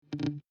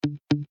I'm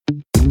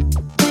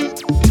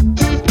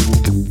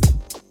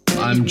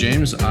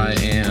James. I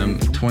am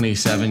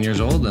 27 years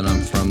old and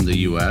I'm from the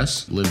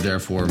US. Lived there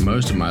for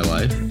most of my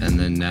life, and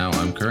then now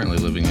I'm currently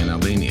living in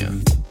Albania.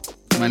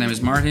 My name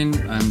is Martin.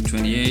 I'm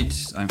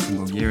 28. I'm from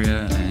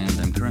Bulgaria and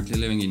I'm currently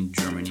living in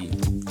Germany,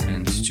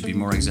 and to be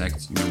more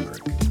exact,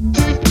 Nuremberg.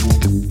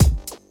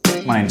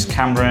 My name's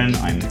Cameron.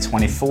 I'm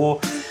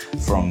 24,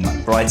 from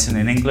Brighton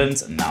in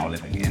England, and now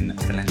living in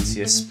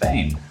Valencia,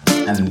 Spain.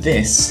 And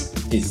this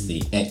is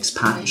the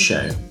Expat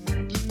Show.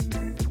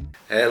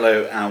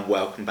 Hello and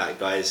welcome back,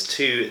 guys,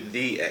 to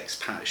the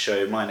Expat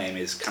Show. My name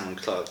is Cameron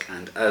Clark,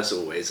 and as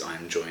always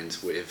I'm joined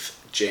with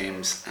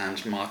James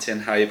and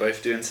Martin. How are you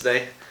both doing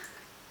today?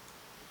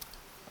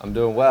 I'm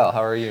doing well.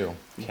 How are you,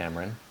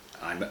 Cameron?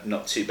 I'm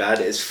not too bad.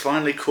 It's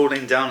finally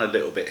cooling down a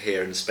little bit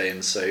here in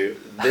Spain, so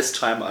this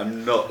time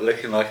I'm not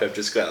looking like I've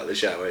just got out of the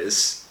shower.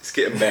 It's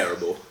getting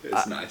bearable.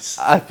 It's nice.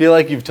 I feel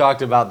like you've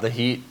talked about the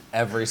heat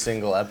every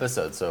single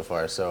episode so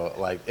far, so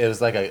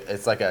it's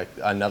like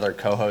another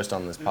co-host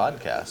on this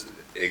podcast.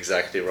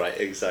 Exactly right.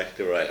 I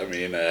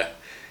mean,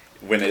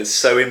 when it's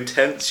so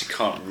intense, you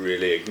can't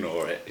really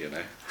ignore it, you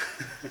know.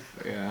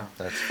 Yeah,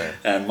 that's fair.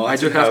 And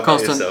Martin, how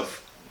about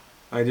yourself?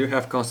 I do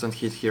have constant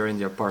heat here in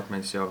the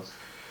apartment, so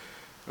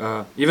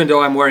even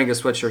though I'm wearing a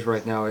sweatshirt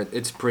right now,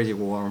 it's pretty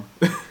warm.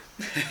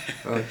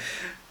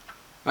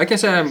 I can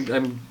say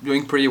I'm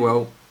doing pretty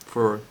well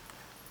for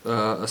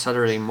a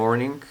Saturday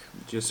morning.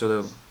 Just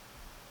so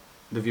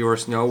the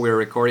viewers know, we're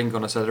recording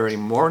on a Saturday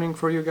morning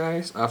for you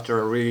guys after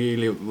a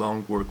really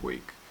long work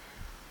week.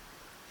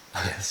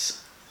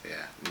 Yes,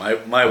 yeah. My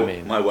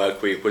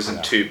work week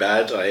wasn't too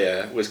bad.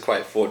 I was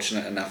quite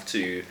fortunate enough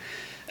to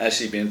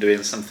actually been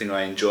doing something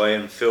I enjoy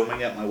and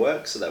filming at my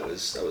work, so that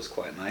was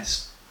quite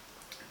nice.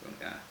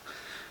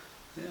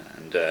 Yeah,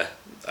 and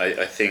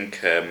I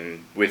think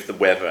with the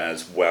weather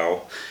as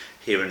well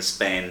here in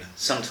Spain,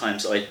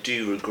 sometimes I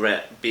do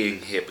regret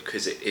being here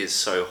because it is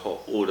so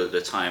hot all of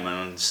the time,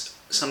 and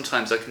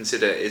sometimes I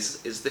consider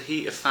is the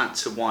heat a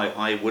factor why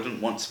I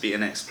wouldn't want to be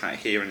an expat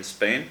here in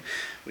Spain,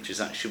 which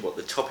is actually what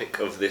the topic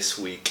of this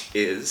week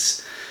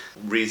is.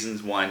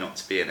 Reasons why not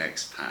to be an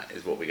expat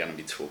is what we're going to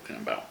be talking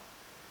about.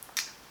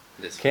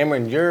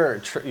 Cameron, your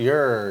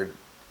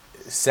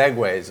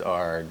segues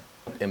are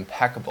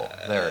impeccable.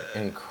 They're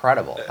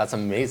incredible. That's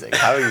amazing.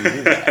 How do you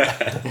do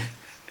that?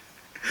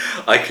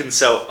 I can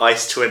sell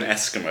ice to an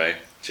Eskimo,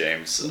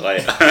 James.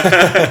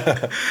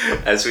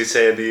 As we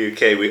say in the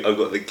UK, I've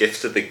got the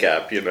gift of the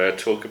gab. You know, I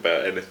talk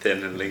about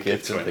anything and link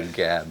it to the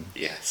gab.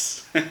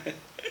 Yes.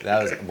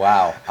 That was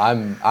wow.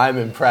 I'm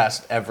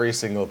impressed every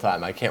single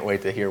time. I can't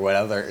wait to hear what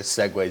other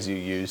segues you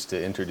use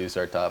to introduce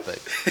our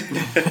topic.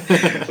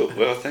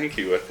 Well, thank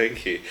you. Have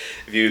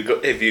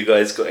you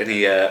guys got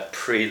any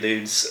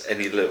preludes,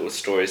 any little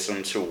stories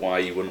onto why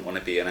you wouldn't want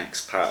to be an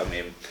expat? I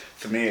mean,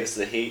 for me, it's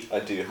the heat. I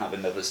do have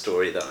another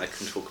story that I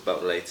can talk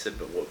about later.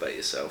 But what about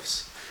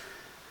yourselves?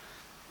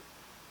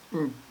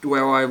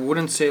 Well, I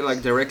wouldn't say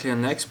like directly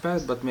an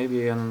expat, but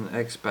maybe an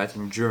expat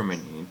in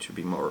Germany, to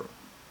be more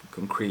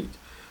concrete.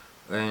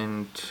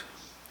 And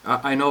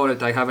I know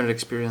that I haven't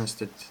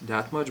experienced it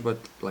that much,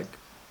 but like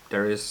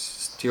there is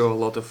still a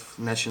lot of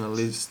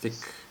nationalistic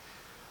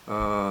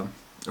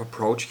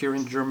approach here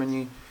in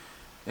Germany,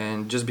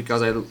 and just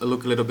because I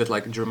look a little bit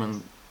like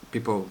German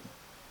people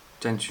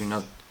tend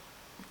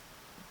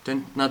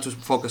not to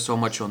focus so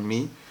much on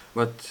me.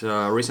 But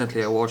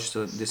recently I watched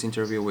this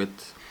interview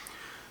with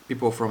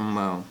people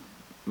from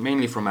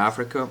mainly from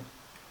Africa.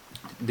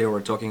 They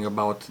were talking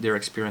about their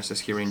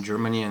experiences here in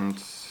Germany,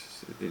 and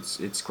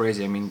it's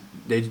crazy. I mean,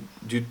 they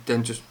do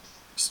tend to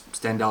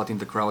stand out in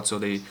the crowd, so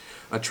they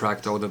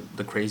attract all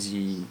the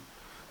crazy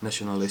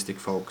nationalistic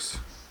folks.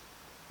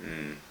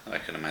 I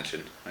can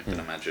imagine.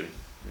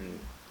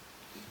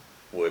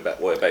 What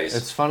about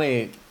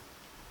you?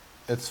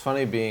 It's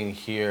funny being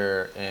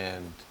here,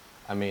 and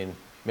I mean,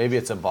 maybe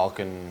it's a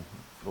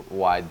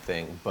Balkan-wide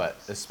thing, but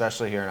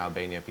especially here in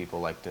Albania,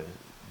 people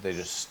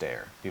just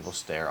stare. People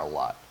stare a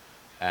lot.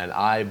 And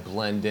I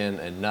blend in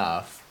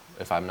enough,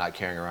 if I'm not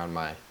carrying around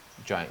my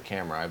giant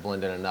camera, I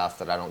blend in enough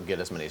that I don't get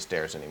as many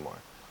stares anymore.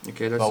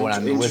 Okay, that's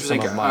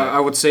interesting. I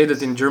would say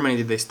that in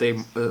Germany they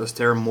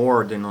stare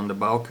more than on the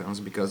Balkans,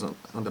 because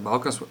on the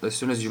Balkans, as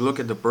soon as you look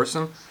at the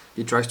person,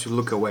 he tries to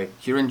look away.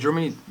 Here in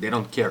Germany, they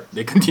don't care.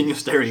 They continue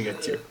staring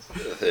at you.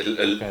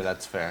 Okay,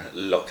 that's fair.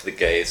 Lock the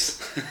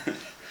gaze.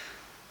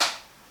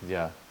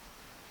 Yeah.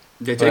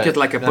 They take it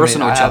like a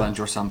personal challenge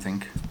or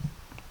something.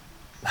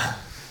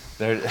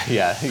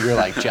 You're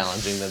like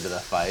challenging them to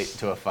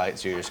a fight,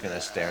 so you're just gonna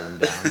stare them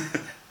down.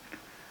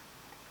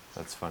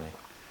 That's funny.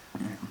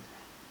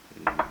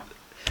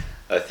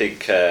 I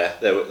think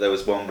there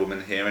was one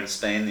woman here in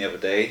Spain the other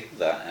day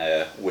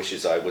that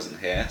wishes I wasn't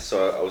here.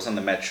 So I was on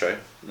the metro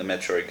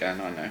again.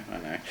 I know,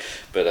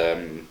 but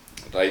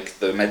like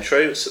the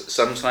metro,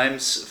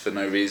 sometimes for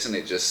no reason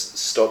it just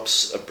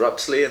stops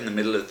abruptly in the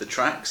middle of the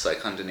tracks,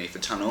 like underneath the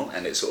tunnel,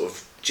 and it sort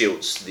of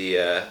jolts the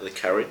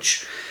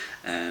carriage,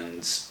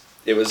 and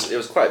it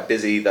was quite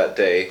busy that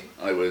day.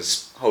 I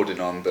was holding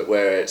on, but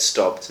where it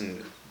stopped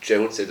and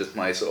jolted as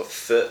my sort of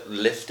foot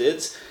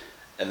lifted,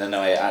 and then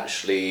I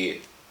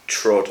actually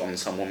trod on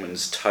some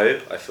woman's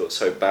toe. I felt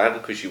so bad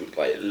because she would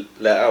like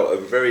let out a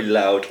very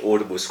loud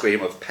audible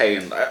scream of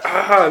pain, like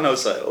ah, and I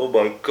was like, oh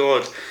my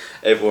god.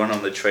 Everyone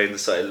on the train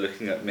started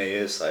looking at me.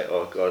 It's like,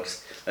 oh god,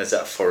 there's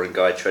that foreign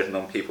guy treading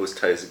on people's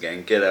toes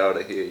again, get out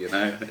of here, you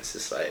know. And it's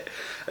just like,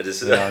 I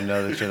just They all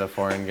know that you're the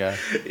foreign guy.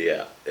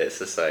 yeah, it's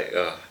just like,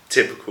 oh,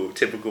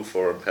 typical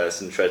foreign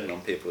person treading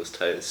on people's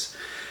toes.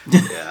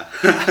 Yeah.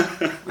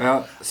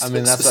 Well, I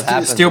mean, that's what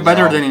happens Still as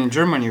better well. than in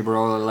Germany,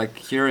 bro. Like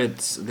here,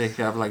 they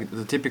have like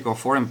the typical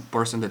foreign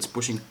person that's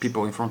pushing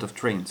people in front of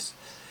trains.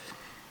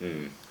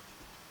 Mm.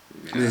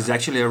 This is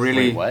actually a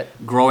really Wait,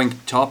 what? growing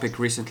topic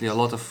recently. A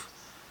lot of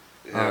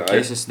Yeah,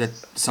 cases that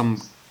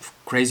some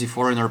crazy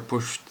foreigner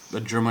pushed a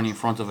German in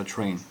front of a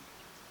train.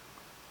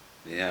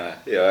 Yeah,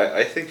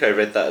 I think I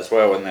read that as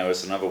well, and there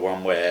was another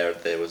one where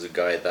there was a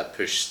guy that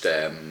pushed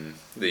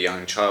the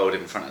young child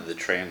in front of the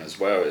train as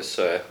well. It's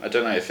I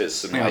don't know if it's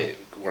some, Yeah. like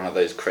one of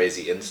those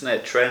crazy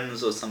internet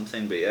trends or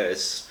something, but yeah,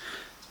 it's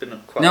been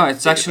quite. No,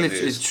 it's big in actually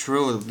the news. it's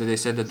true that they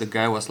said that the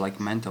guy was like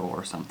mental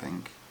or something.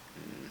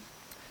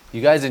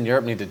 You guys in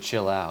Europe need to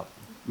chill out.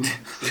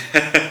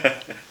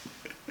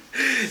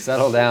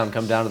 Settle down.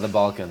 Come down to the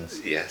Balkans.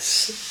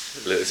 Yes,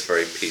 it looks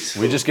very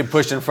peaceful. We just get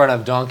pushed in front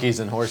of donkeys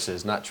and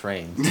horses, not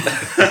trains.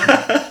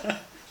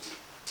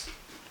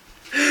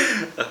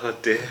 Oh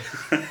dear.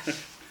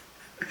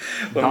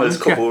 On those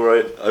Danke. cobble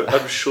road,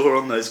 I'm sure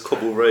on those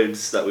cobble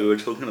roads that we were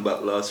talking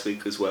about last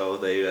week as well,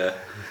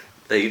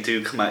 they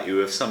do come at you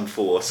with some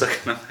force, I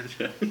can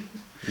imagine.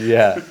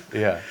 Yeah,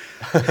 yeah.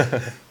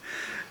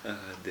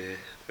 Oh dear,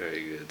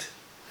 very good.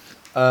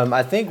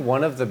 I think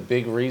one of the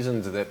big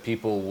reasons that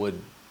people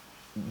would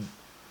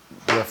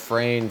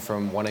refrain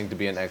from wanting to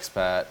be an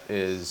expat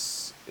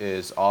is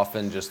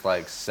often just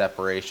like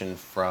separation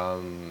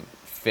from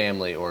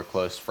family or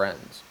close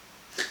friends.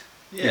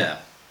 Yeah,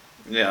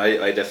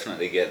 I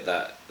definitely get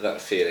that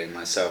feeling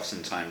myself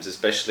sometimes,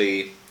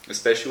 especially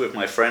with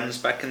my friends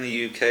back in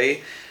the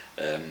UK.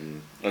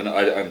 And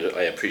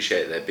I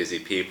appreciate they're busy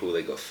people,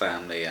 they got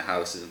family and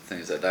houses and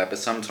things like that, but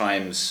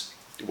sometimes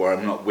where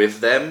I'm not with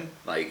them,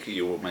 like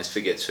you almost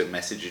forget to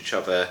message each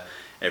other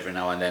every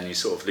now and then, you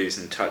sort of lose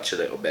in touch a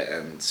little bit,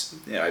 and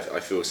yeah, I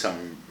feel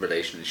some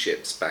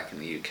relationships back in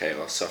the UK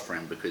are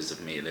suffering because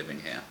of me living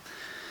here.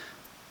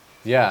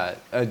 Yeah,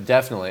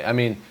 definitely. I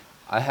mean,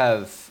 I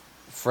have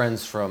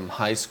friends from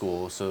high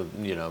school, so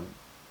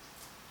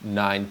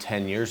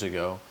 9-10 years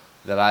ago,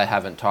 that I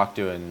haven't talked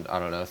to in, I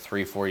don't know,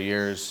 3-4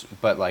 years.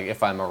 But like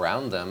if I'm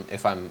around them,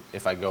 if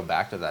I go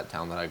back to that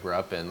town that I grew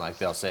up in, like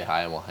they'll say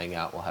hi and we'll hang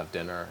out, we'll have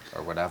dinner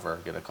or whatever,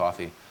 get a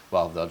coffee.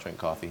 Well, they'll drink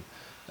coffee.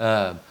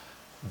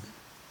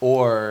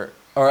 Or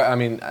I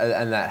mean,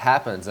 and that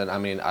happens. And I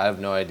mean, I have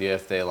no idea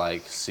if they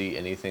like see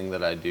anything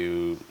that I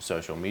do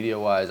social media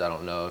wise. I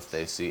don't know if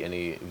they see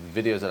any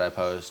videos that I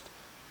post.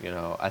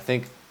 I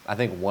think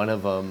one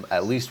of them,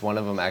 at least one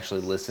of them, actually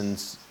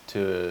listens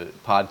to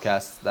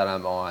podcasts that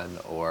I'm on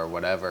or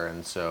whatever.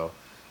 And so,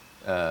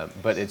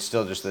 but it's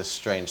still just this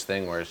strange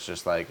thing where it's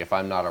just like if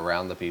I'm not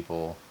around the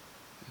people,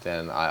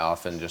 then I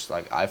often just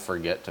like I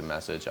forget to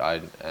message.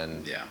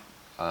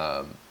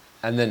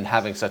 And then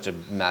having such a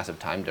massive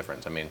time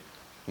difference. I mean,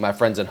 my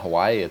friends in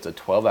Hawaii, it's a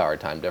 12-hour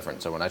time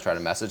difference. So when I try to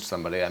message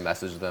somebody, I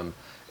message them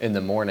in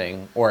the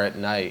morning or at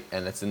night,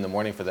 and it's in the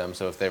morning for them.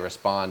 So if they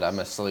respond, I'm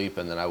asleep,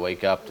 and then I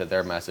wake up to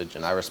their message,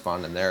 and I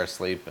respond, and they're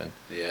asleep. And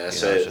Yeah, it's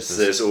so just this-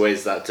 there's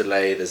always that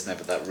delay. There's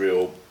never that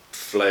real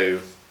flow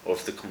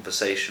of the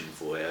conversation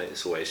for you.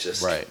 It's always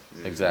just right,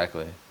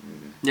 exactly.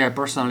 Yeah,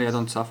 personally, I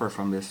don't suffer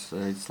from this.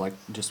 It's like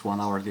just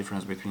 1 hour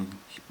difference between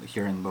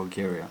here and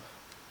Bulgaria.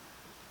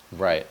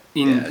 Right.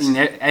 Yes.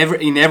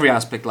 In every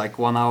aspect, like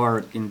 1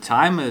 hour in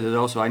time, and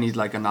also I need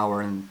like an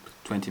hour and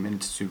 20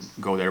 minutes to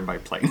go there by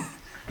plane.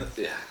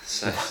 Yeah,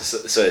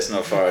 so it's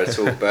not far at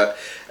all. But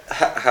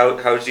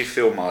how do you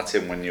feel,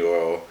 Martin, when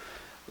you're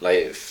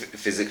like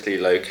physically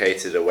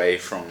located away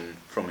from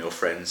your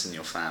friends and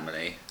your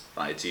family?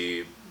 Like, do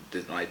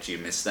you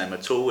miss them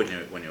at all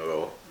when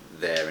you're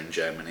there in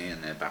Germany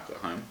and they're back at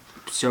home?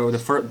 So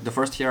the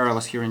first year I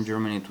was here in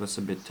Germany, it was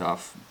a bit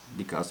tough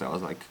because I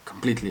was like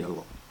completely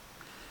alone.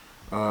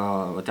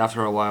 But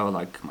after a while,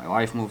 like my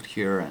wife moved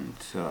here and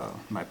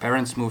my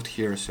parents moved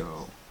here,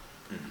 so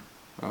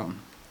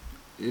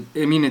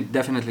it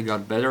definitely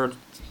got better.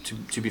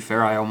 To be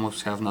fair, I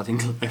almost have nothing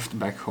left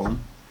back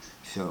home,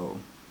 so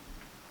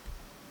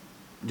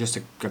just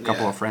a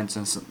couple of friends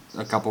and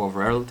a couple of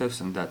relatives,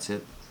 and that's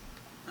it.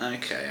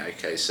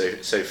 Okay.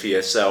 So for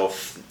yourself,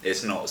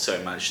 it's not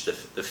so much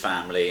the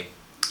family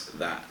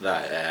that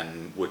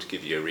would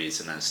give you a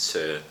reason as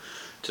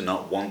to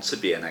not want to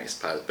be an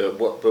expat.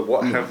 But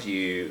what have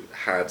you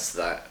had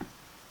that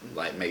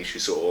like makes you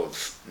sort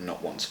of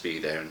not want to be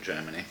there in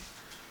Germany?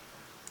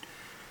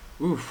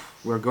 Oof,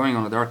 we're going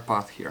on a dark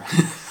path here.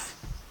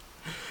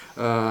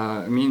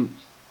 I mean,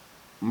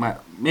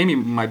 maybe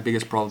my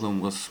biggest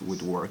problem was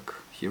with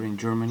work here in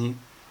Germany.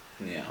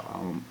 Yeah.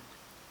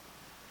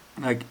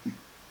 Like,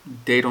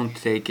 they don't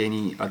take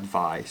any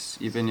advice,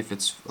 even if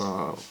it's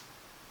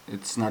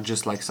It's not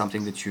just like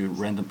something that you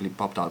randomly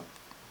popped out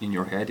in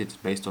your head. It's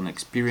based on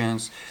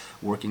experience,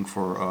 working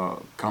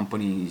for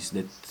companies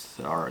that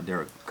are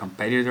their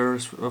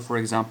competitors, for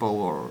example,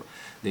 or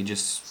they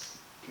just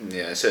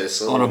Yeah, so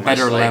it's on a almost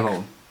better like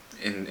level.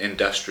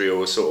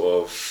 industrial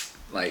sort of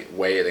like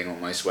whaling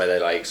almost, where they're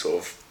like sort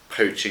of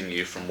poaching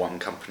you from one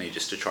company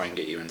just to try and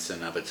get you into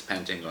another,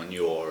 depending on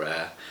your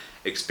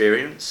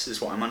experience,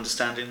 is what I'm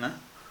understanding there.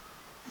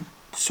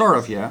 Sort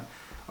of, yeah.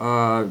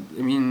 I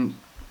mean,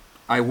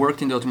 I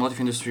worked in the automotive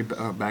industry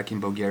back in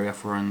Bulgaria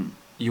for an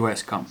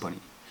US company.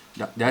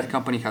 That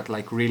company had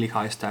like really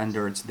high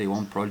standards. They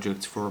won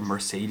projects for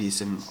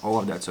Mercedes and all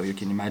of that, so you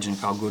can imagine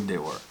how good they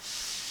were.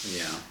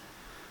 Yeah.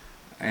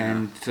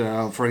 And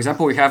for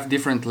example, we have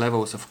different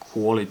levels of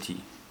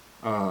quality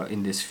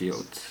in this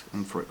field.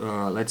 And for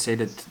let's say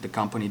that the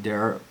company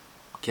there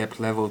kept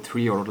level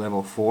 3 or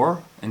level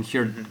 4, and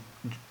here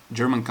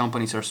German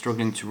companies are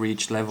struggling to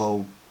reach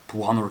level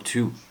 1 or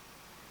 2.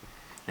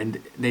 And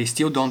they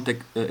still don't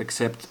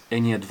accept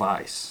any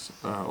advice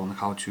on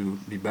how to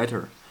be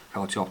better,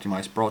 how to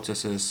optimize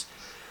processes.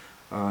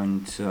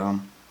 And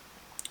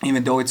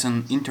even though it's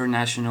an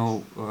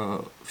international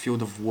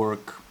field of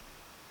work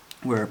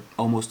where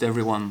almost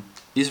everyone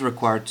is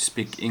required to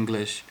speak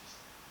English,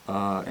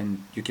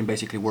 and you can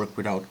basically work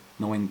without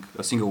knowing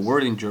a single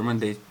word in German,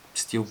 they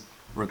still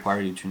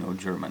require you to know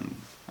German.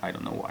 I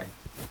don't know why.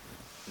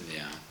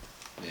 Yeah,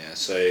 yeah.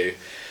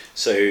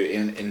 So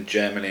in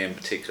Germany in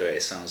particular,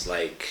 it sounds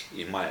like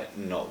you might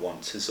not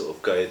want to sort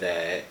of go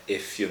there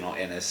if you're not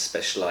in a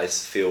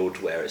specialized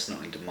field where it's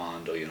not in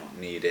demand or you're not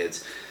needed,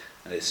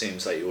 and it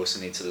seems like you also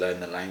need to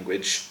learn the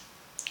language.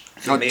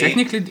 For me,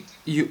 Technically,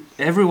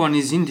 everyone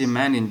is in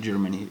demand in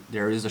Germany.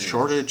 There is a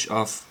shortage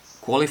of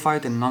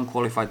qualified and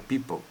non-qualified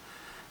people.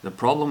 The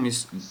problem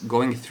is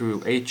going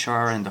through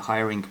HR and the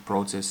hiring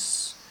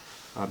process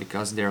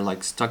because they're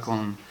like stuck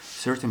on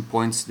certain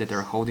points that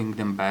are holding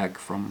them back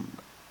from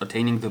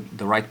attaining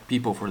the right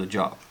people for the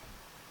job.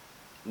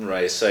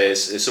 right, so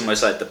it's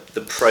almost like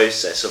the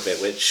process of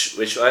it,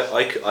 which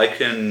I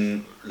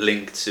can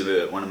link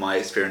to one of my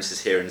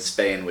experiences here in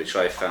Spain, which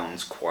I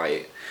found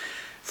quite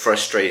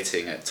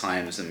frustrating at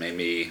times and made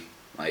me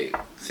like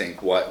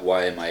think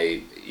why am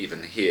I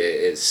even here.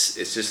 It's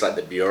just like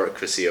the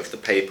bureaucracy of the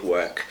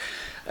paperwork.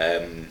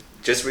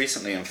 Just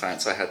recently, in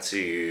fact, I had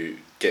to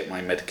get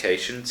my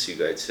medication to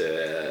go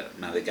to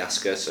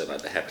Madagascar, so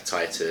like the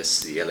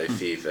hepatitis, the yellow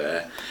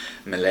fever,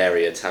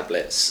 malaria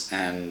tablets,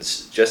 and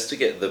just to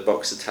get the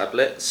box of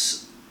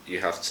tablets you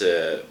have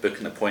to book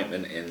an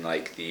appointment in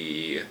like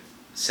the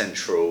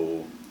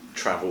central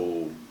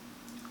travel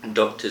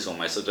doctors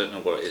almost. I don't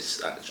know what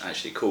it's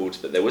actually called,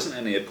 but there wasn't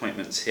any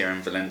appointments here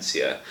in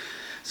Valencia,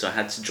 so I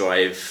had to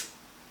drive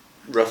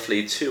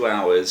roughly 2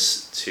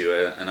 hours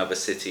to another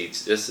city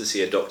just to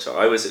see a doctor.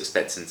 I was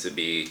expecting to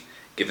be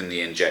given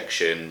the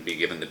injection, be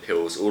given the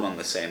pills all on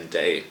the same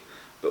day,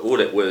 but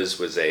all it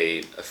was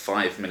a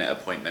 5-minute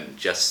appointment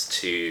just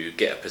to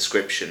get a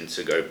prescription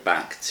to go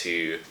back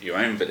to your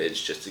own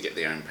village just to get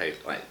the own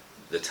like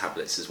the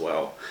tablets as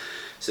well.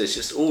 So it's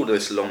just all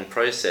this long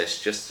process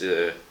just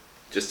to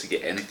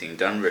get anything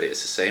done, really.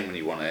 It's the same when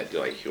you want to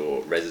like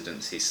your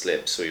residency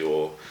slips or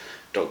your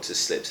doctor's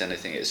slips,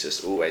 anything. It's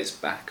just always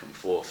back and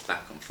forth,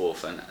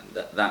 and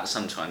that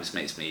sometimes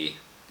makes me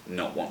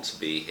not want to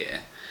be here,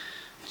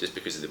 just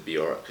because of the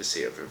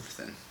bureaucracy of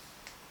everything.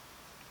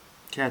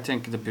 Yeah, I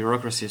think the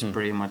bureaucracy is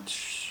pretty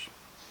much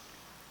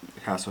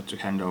hassle to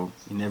handle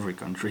in every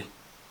country.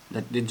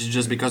 That it's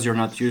just because you're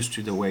not used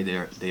to the way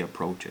they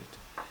approach it.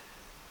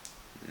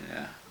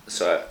 Yeah.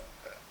 So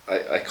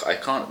I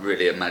can't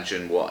really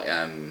imagine what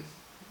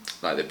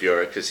like the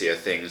bureaucracy of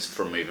things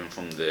from moving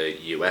from the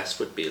US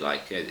would be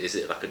like. Is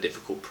it like a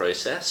difficult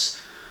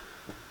process?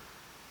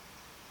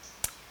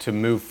 To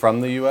move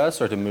from the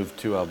US or to move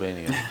to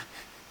Albania?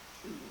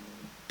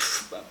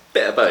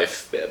 Bit of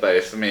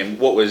both. I mean,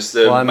 what was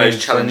the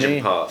most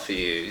challenging part for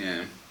you?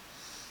 Yeah.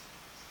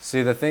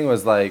 See, the thing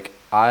was, like,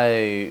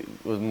 I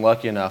was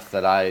lucky enough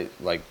that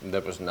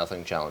there was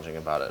nothing challenging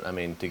about it. I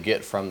mean, to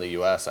get from the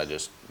US, I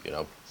just,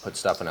 put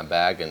stuff in a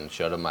bag and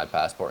showed them my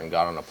passport and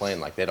got on a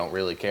plane. Like, they don't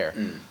really care.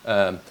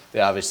 They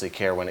obviously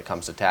care when it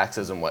comes to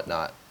taxes and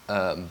whatnot.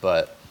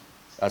 But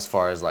as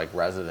far as, like,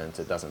 residence,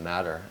 it doesn't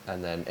matter.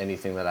 And then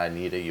anything that I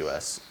need a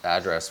US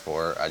address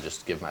for, I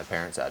just give my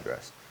parents'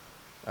 address.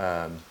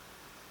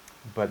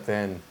 But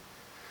then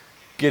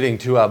getting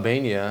to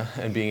Albania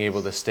and being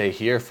able to stay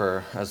here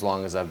for as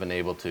long as I've been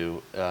able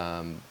to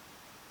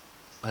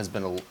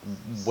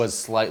was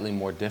slightly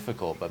more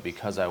difficult. But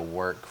because I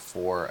work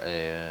for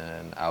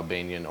an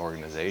Albanian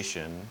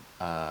organization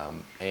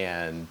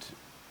and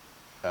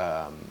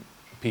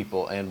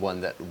people and one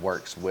that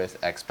works with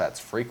expats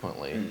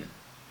frequently,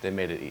 it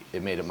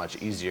made it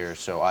much easier.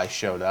 So I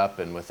showed up,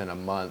 and within a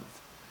month,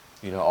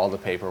 all the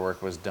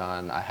paperwork was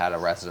done. I had a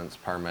residence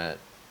permit.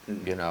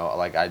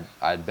 Like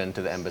I'd been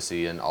to the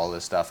embassy and all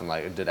this stuff, and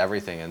like did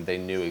everything, and they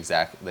knew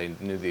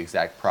the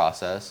exact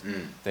process.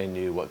 They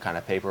knew what kind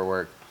of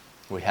paperwork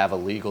we have a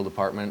legal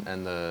department,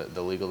 and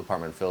the legal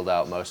department filled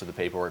out most of the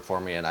paperwork for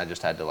me, and I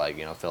just had to like,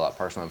 fill out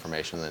personal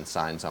information and then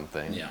sign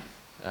something.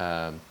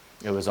 Yeah.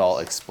 It was all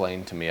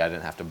explained to me. I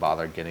didn't have to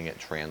bother getting it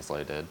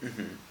translated.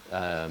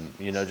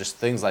 Just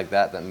things like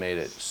that made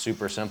it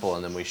super simple.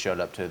 And then we showed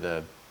up to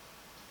the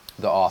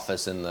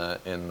office in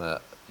the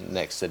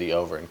next city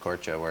over in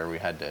Corcha, where we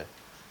had to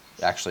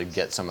actually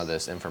get some of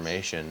this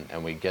information.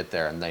 And we get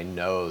there, and they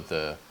know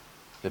the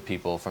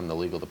people from the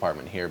legal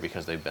department here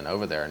because they've been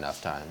over there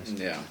enough times.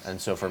 Yeah. And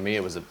so for me,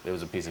 it was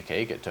a piece of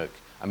cake. It took,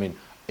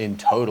 in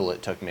total,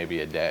 it took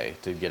maybe a day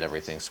to get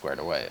everything squared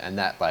away. And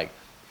that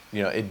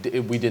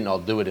we didn't all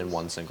do it in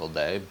one single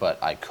day,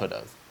 but I could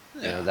have.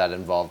 Yeah. That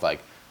involved like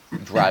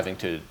driving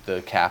to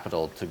the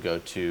capital to go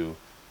to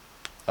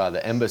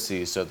the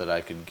embassy so that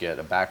I could get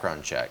a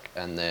background check,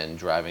 and then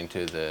driving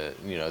to the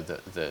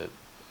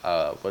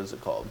what is it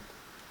called,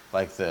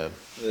 like the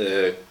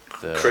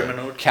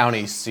criminal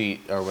county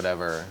seat or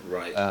whatever,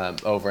 Right.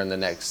 Over in the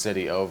next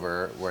city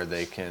over, where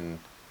they can,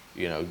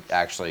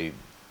 actually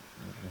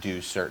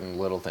do certain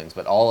little things.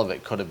 But all of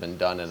it could have been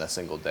done in a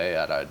single day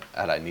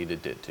had I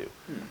needed it to.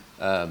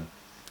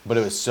 But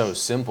it was so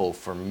simple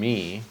for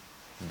me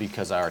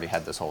because I already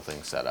had this whole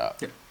thing set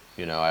up. Yeah.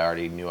 I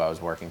already knew I was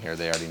working here.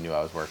 They already knew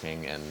I was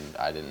working, and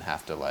I didn't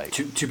have to like.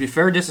 To be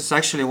fair, this is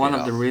actually one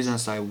of Yeah. the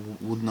reasons I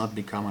would not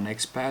become an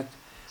expat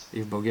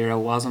if Bulgaria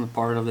wasn't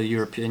part of the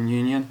European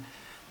Union.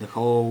 The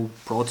whole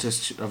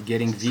process of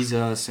getting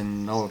visas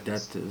and all of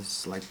that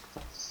is like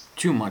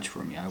too much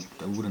for me. I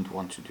wouldn't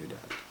want to do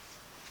that.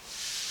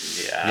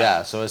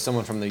 Yeah, so as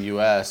someone from the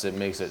U.S., it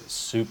makes it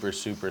super,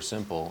 super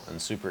simple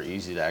and super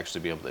easy to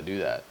actually be able to do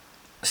that.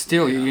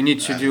 Still, you need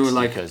to do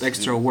like because-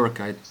 extra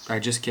work. I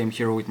just came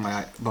here with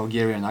my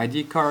Bulgarian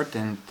ID card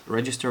and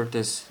registered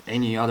as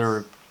any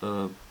other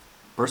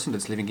person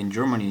that's living in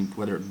Germany,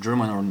 whether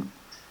German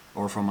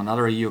or from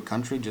another EU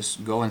country.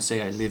 Just go and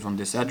say I live on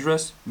this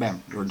address.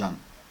 Bam, you're done.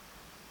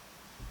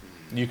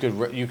 You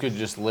could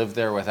just live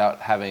there without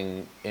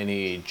having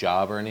any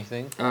job or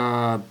anything.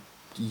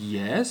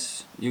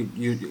 Yes, you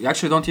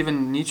actually don't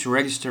even need to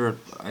register.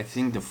 I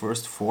think the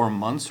first 4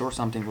 months or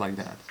something like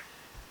that.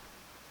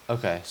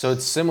 Okay, so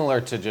it's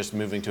similar to just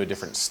moving to a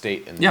different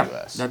state in the Yeah,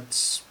 U.S.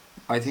 that's.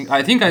 I think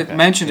I Okay,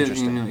 mentioned it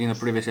interesting. in a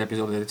previous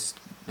episode.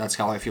 That's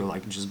how I feel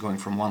like just going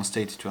from one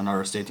state to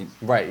another state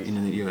Right. in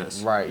the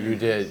US. Right, you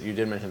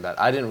did mention that.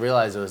 I didn't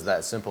realize it was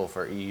that simple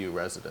for EU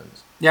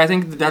residents. Yeah, I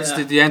think that's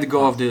Yeah. the end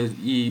goal of the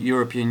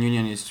European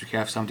Union is to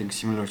have something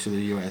similar to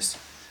the US.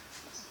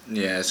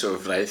 Yeah, sort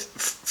of like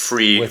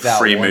free Without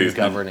free one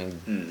movement. governing,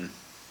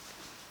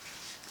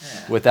 Yeah.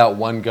 without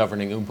one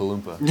governing Oompa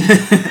Loompa.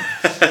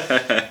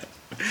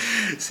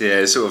 So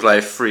yeah, sort of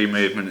like free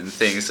movement and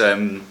things.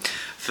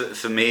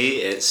 For me,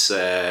 it's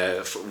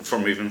from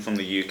moving from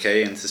the UK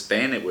into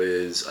Spain. It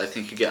was, I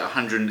think, you get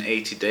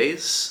 180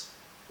 days.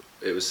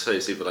 It was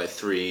supposed to be like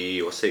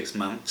 3 or 6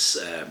 months,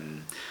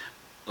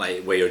 like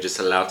where you're just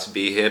allowed to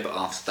be here. But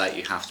after that,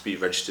 you have to be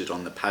registered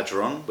on the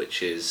Padron,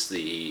 which is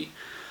the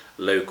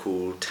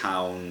local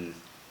town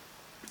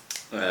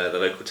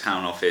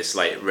office,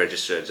 like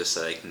register just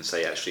so they can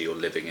say actually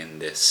you're living in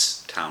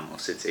this town or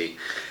city.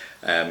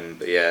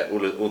 But yeah,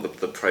 all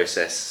the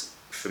process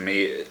for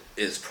me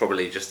is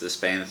probably just the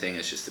Spain thing.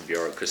 It's just the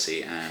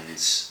bureaucracy, and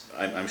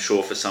I'm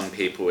sure for some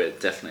people it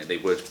definitely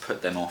would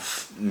put them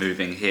off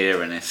moving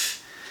here. And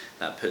if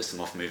that puts them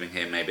off moving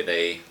here, maybe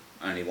they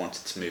only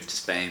wanted to move to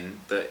Spain,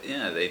 but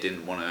yeah, they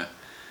didn't want to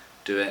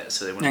do it,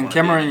 so they wouldn't. And want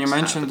Cameron, to be you an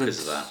expat mentioned because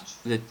of that.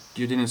 that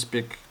you didn't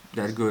speak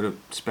that good of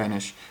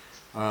Spanish.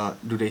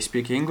 Do they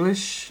speak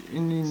English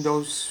in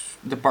those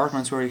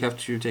departments where you have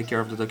to take care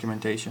of the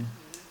documentation?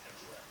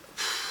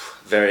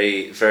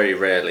 Very, very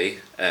rarely.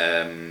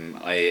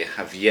 I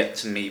have yet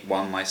to meet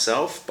one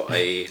myself, but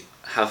I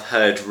have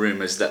heard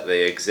rumours that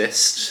they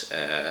exist.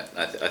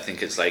 I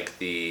think it's like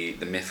the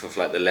myth of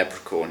like the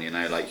leprechaun,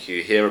 like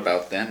you hear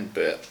about them,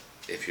 but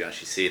if you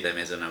actually see them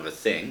is another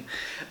thing.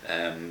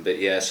 But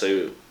yeah,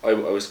 so I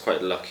was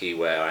quite lucky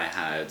where I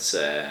had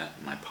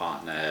my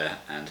partner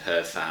and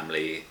her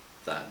family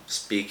that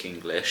speak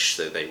English,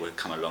 so they would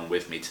come along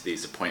with me to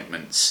these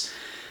appointments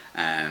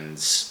and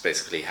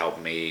basically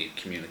help me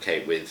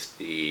communicate with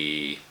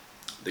the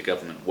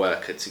government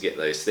worker to get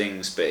those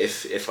things. But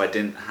if I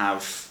didn't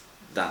have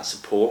that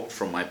support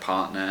from my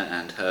partner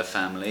and her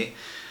family,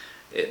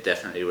 it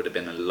definitely would have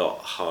been a lot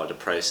harder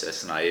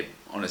process, and I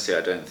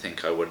don't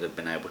think I would have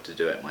been able to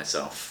do it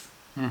myself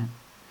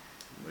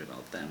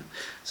without them.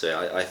 So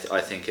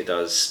I think it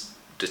does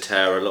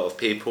deter a lot of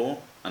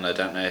people, and I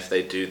don't know if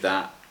they do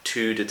that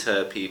to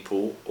deter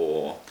people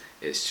or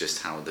it's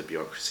just how the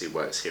bureaucracy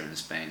works here in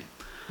Spain.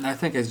 I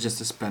think it's just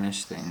a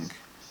Spanish thing.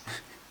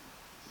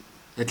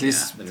 At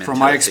least the from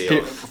my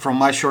mentality from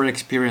my short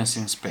experience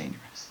in Spain.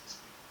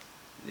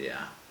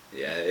 Yeah,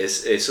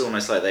 it's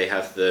almost like they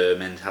have the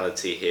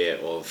mentality here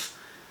of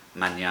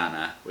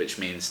mañana, which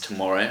means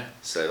tomorrow.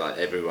 So like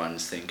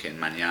everyone's thinking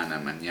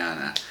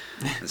mañana,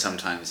 and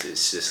sometimes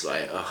it's just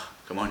like, oh,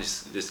 come on,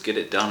 just get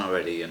it done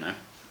already,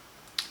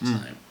 So,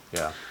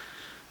 Yeah.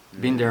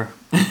 Been there.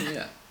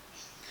 yeah.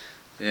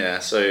 Yeah,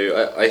 so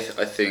I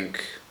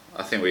think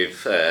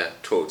we've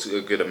talked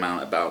a good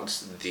amount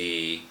about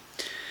the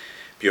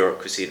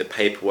bureaucracy, the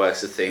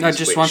paperwork of things. I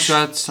just which, want to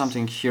add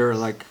something here.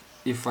 Like,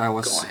 if I Go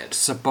was ahead.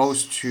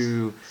 supposed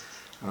to,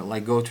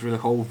 like, go through the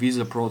whole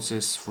visa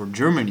process for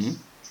Germany,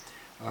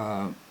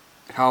 uh,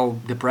 how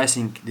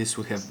depressing this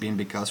would have been.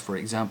 Because, for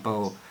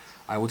example,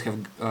 I would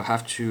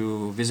have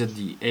to visit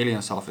the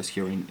aliens office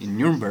here in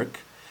Nuremberg,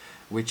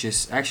 which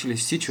is actually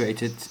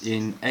situated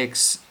in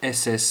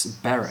ex-SS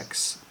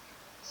barracks.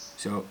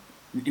 So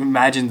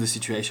imagine the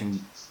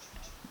situation: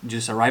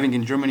 just arriving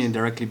in Germany and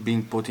directly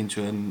being put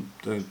into an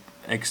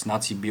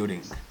ex-Nazi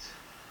building.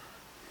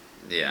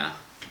 Yeah,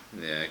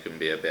 yeah, it can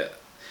be a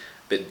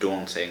bit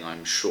daunting,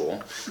 I'm sure.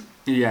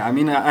 Yeah, I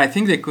mean, I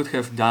think they could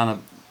have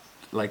done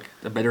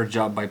a better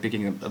job by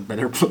picking a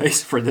better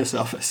place for this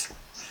office.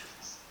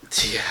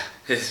 Yeah,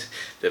 it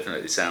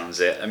definitely sounds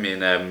it. I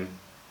mean,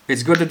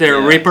 It's good that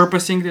they're Yeah.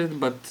 repurposing it,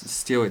 but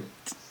still,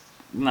 it's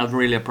not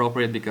really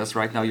appropriate because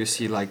right now you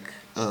see like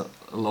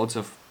loads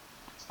of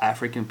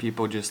African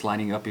people just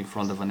lining up in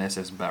front of an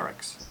SS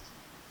barracks.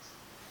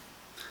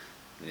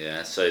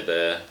 yeah. So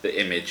the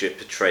image it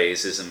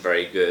portrays isn't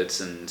very good,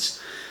 and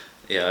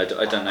yeah,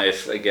 I don't know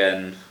if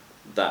again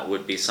that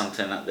would be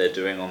something that they're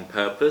doing on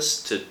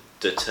purpose to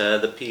deter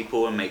the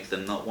people and make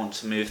them not want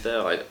to move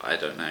there. I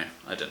don't know.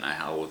 I don't know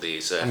how all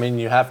these. I mean,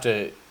 you have to.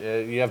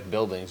 You have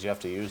buildings. You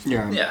have to use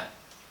them. Yeah.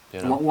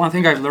 Yeah, You know? One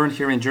thing I've learned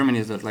here in Germany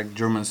is that like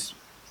Germans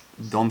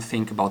don't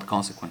think about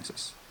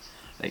consequences.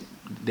 Like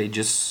they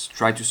just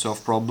try to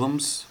solve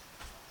problems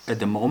at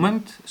the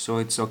moment, so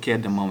it's okay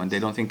at the moment. They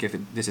don't think if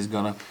this is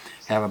gonna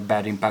have a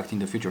bad impact in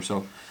the future.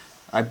 So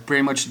I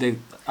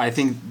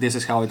think this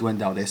is how it went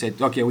down. They said,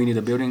 okay, we need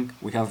a building.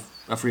 We have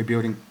a free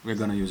building. We're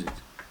gonna use it.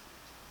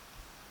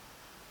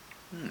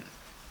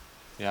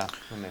 Yeah,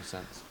 that makes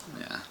sense.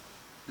 yeah,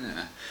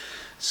 yeah.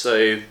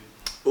 So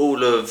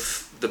all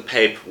of the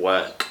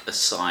paperwork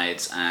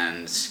aside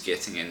and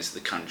getting into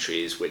the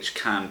countries, which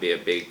can be a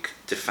big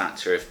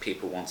defactor if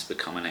people want to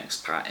become an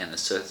expat in a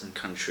certain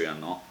country or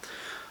not.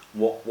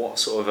 What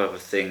sort of other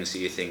things are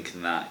you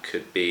thinking that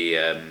could be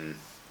a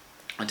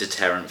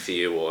deterrent for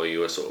you, or you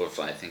were sort of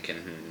like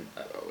thinking,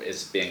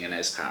 is being an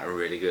expat a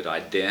really good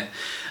idea?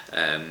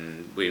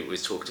 We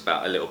talked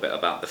about a little bit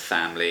about the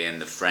family and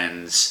the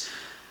friends.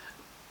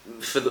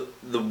 For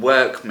the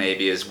work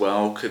maybe as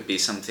well could be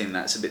something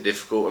that's a bit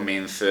difficult. I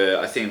mean,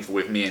 I think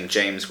with me and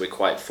James, we're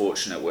quite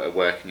fortunate. We're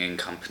working in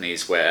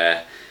companies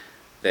where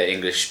they're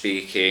English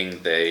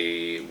speaking.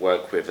 They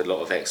work with a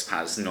lot of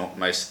expats, not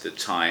most of the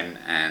time,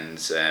 and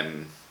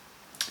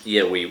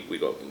yeah, we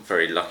got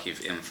very lucky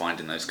in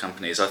finding those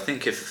companies. I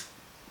think if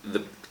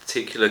the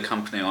particular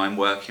company I'm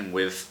working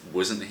with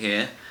wasn't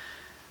here,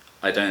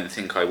 I don't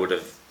think I would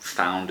have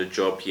found a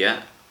job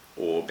yet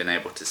or been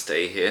able to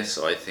stay here.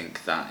 So I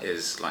think that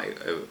is like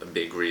a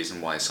big reason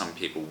why some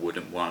people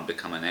wouldn't want to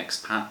become an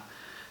expat,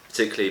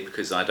 particularly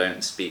because I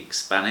don't speak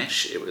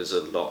Spanish. It was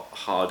a lot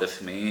harder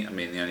for me. I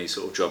mean, the only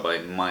sort of job I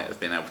might have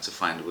been able to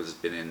find was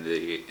been in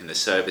the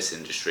service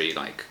industry,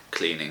 like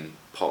cleaning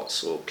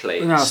pots or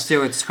plates. No,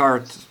 still it's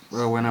hard.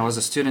 When I was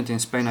a student in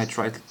Spain, I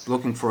tried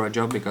looking for a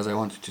job because I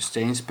wanted to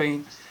stay in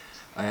Spain,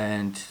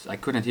 and I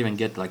couldn't even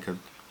get like a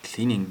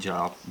cleaning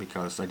job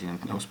because I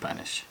didn't know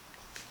Spanish.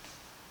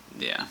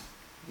 Yeah,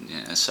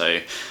 yeah. So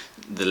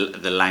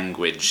the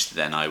language,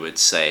 then I would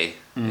say,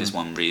 is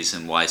one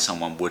reason why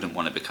someone wouldn't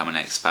want to become an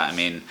expat. I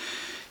mean,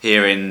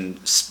 here in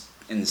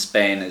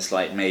Spain, it's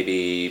like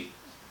maybe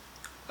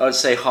I would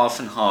say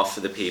half and half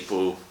of the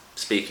people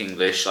speak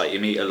English. Like you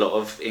meet a lot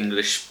of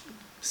English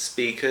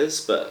speakers,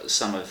 but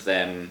some of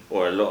them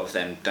or a lot of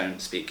them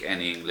don't speak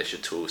any English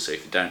at all. So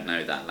if you don't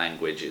know that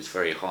language, it's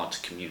very hard to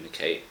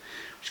communicate,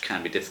 which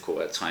can be difficult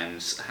at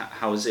times.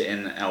 How is it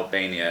in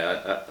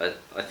Albania?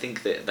 I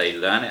think that they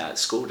learn it at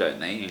school, don't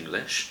they?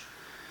 English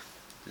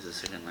is a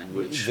second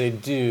language. They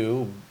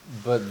do,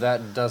 but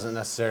that doesn't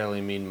necessarily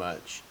mean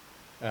much.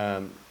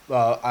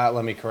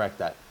 Let me correct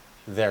that.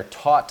 They're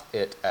taught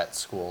it at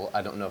school.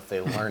 I don't know if they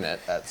learn it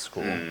at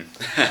school.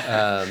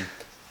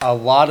 A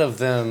lot of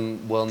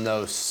them will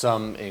know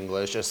some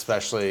English,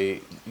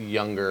 especially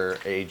younger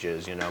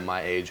ages,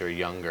 my age or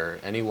younger.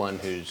 Anyone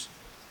who's,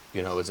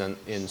 is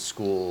in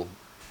school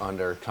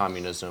under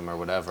communism or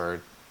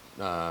whatever,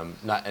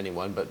 not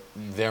anyone, but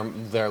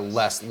they're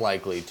less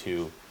likely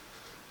to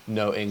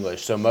know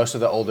English. So most of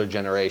the older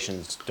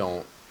generations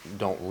don't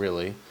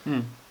really.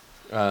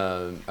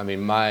 I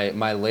mean,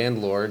 my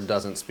landlord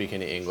doesn't speak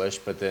any English,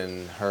 but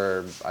then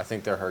I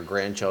think they're her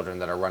grandchildren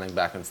that are running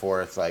back and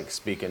forth, like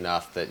speak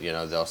enough that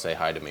they'll say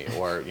hi to me.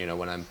 Or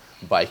when I'm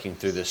biking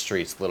through the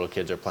streets, little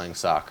kids are playing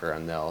soccer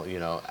and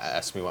they'll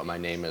ask me what my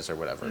name is or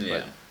whatever. Yeah.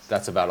 But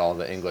that's about all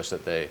the English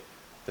that they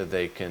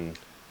can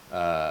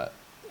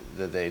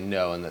that they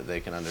know and that they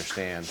can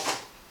understand.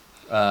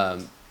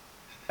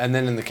 And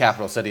then in the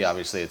capital city,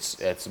 obviously,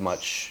 it's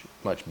much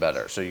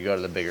better. So you go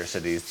to the bigger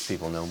cities,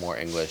 people know more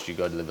English. You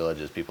go to the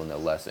villages, people know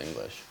less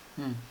English.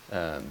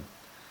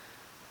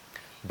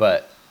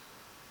 But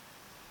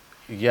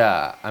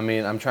yeah, I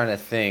mean, I'm trying to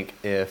think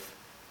if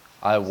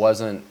I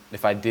wasn't,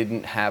 if I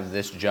didn't have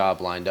this job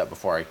lined up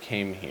before I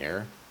came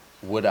here,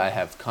 would I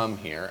have come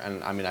here?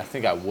 And I mean, I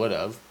think I would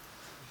have,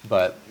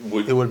 but it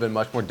would have been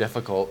much more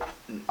difficult.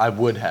 I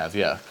would have,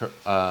 yeah.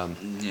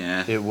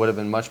 Yeah. It would have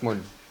been much more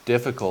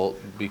difficult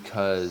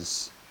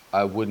because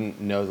I wouldn't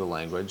know the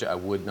language. I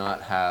would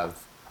not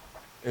have.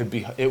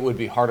 It would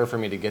be harder for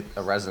me to get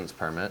a residence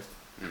permit.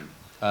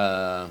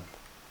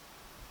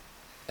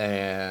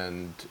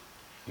 And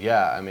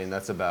yeah, I mean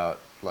that's about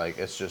like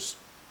it's just.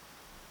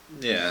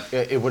 Yeah.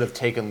 It would have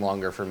taken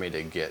longer for me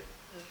to get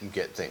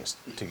things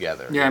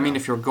together. Yeah, I mean,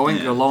 if you're going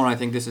Yeah. alone, I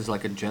think this is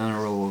like a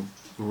general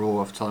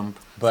rule of thumb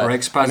But, for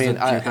expats I mean,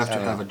 that you I- have to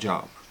have a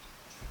job.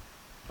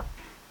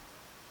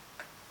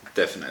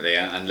 Definitely,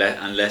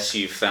 unless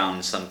you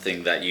found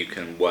something that you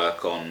can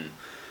work on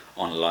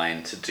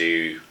online to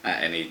do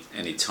at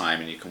any time,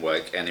 and you can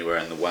work anywhere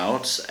in the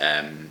world.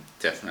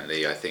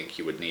 Definitely, I think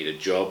you would need a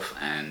job,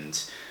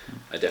 and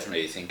I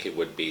definitely think it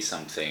would be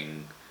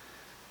something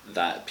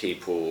that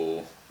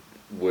people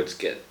would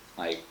get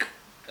like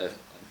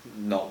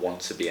not want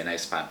to be an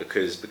expat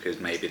because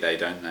maybe they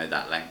don't know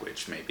that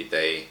language, maybe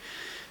they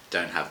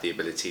don't have the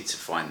ability to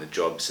find the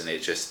jobs, and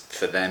it just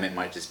for them it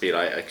might just be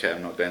like, okay,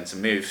 I'm not going to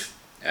move.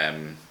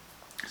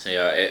 So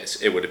yeah,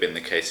 it would have been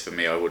the case for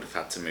me. I would have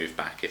had to move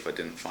back if I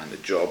didn't find the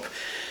job.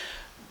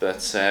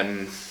 But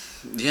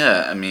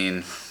yeah, I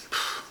mean,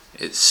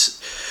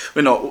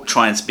 we're not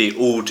trying to be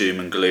all doom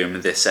and gloom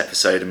in this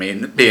episode. I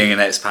mean, being an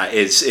expat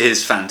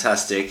is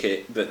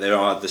fantastic, but there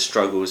are the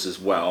struggles as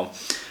well.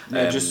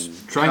 Yeah,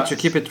 just trying to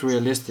keep it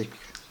realistic,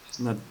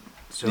 not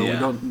so we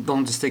Yeah.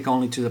 don't just stick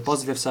only to the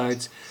positive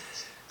sides.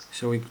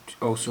 So we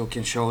also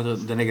can show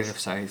the negative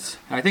sides.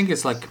 I think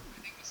it's like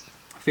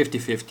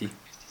 50-50.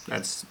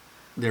 That's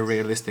the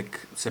realistic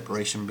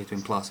separation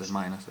between plus and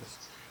minuses.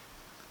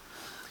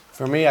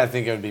 For me, I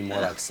think it would be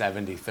more like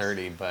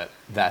 70-30, but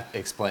that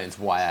explains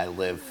why I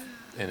live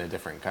in a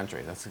different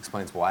country. That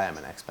explains why I'm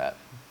an expat.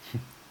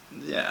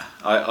 Yeah,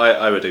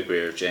 I would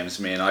agree with James.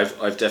 I mean,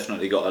 I've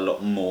definitely got a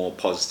lot more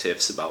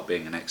positives about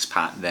being an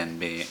expat than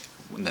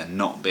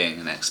not being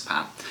an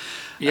expat.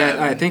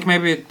 Yeah, I think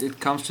maybe it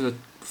comes to the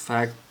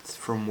fact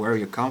from where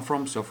you come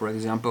from. So, for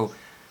example,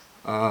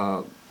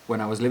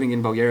 when I was living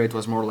in Bulgaria, it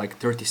was more like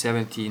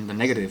 30-70 in the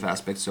negative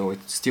aspect, so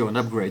it's still an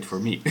upgrade for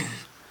me.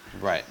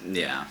 Right.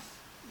 Yeah,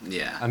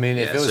 yeah. I mean,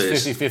 if Yeah, it was so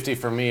it's- 50-50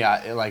 for me,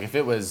 if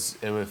it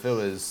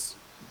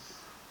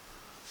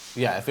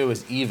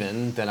was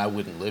even, then I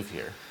wouldn't live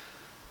here.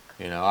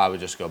 You know, I would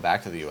just go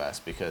back to the U.S.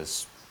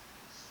 because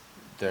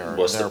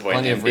What's there the are point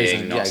plenty in of being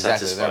reasons. not Yeah,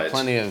 exactly. There are satisfied?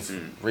 plenty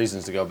of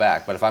reasons to go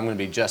back. But if I'm going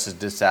to be just as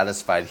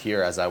dissatisfied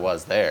here as I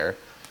was there,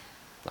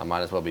 I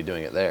might as well be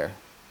doing it there.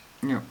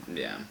 Yeah.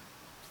 Yeah,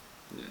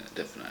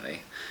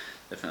 definitely.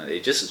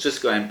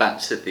 Just going back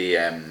to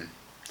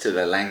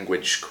the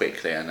language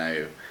quickly. I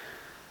know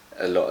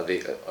a lot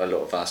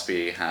of us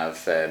we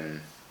have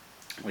the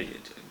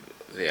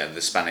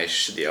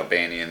Spanish, the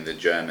Albanian, the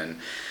German.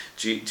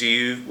 Would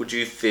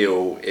you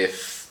feel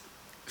if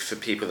for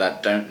people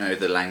that don't know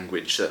the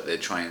language that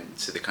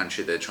the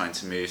country they're trying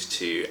to move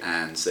to,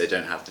 and they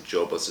don't have the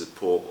job or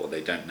support, or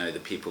they don't know the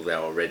people there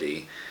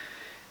already,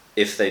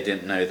 if they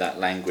didn't know that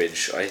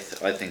language, I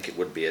think it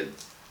would be a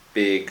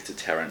big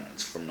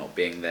deterrent from not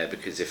being there,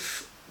 because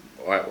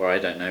I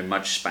don't know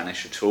much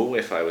Spanish at all,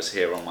 if I was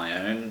here on my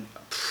own,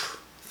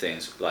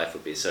 life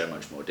would be so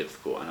much more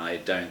difficult, and I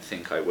don't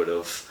think I would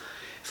have.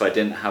 If I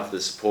didn't have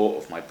the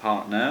support of my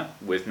partner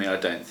with me, I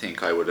don't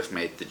think I would have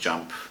made the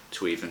jump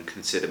to even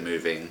consider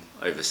moving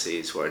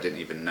overseas where I didn't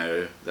even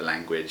know the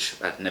language.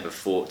 I'd never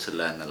thought to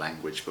learn the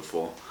language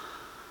before.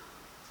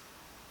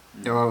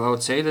 Yeah, well, I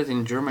would say that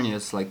in Germany,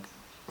 it's like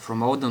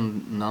from all the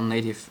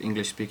non-native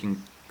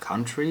English-speaking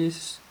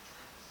countries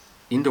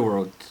in the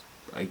world,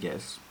 I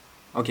guess.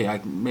 Okay,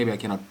 maybe I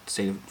cannot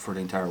say for the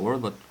entire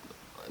world, but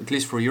at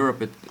least for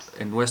Europe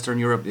and Western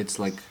Europe, it's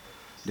like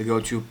the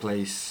go-to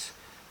place.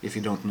 If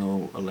you don't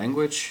know a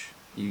language,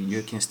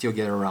 you can still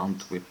get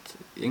around with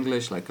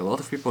English. Like a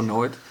lot of people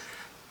know it.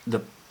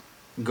 The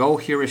goal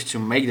here is to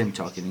make them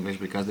talk in English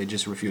because they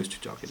just refuse to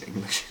talk in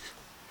English.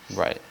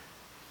 Right.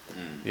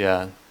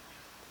 Yeah.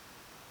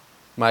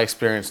 My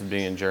experience of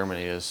being in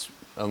Germany is,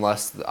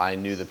 unless I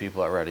knew the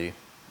people already,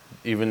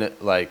 even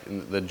like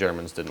the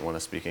Germans didn't want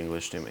to speak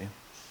English to me.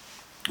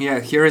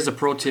 Yeah, here is a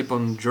pro tip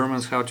on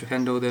Germans, how to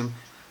handle them.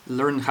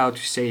 Learn how to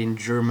say in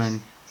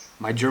German,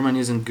 "My German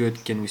isn't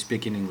good, can we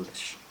speak in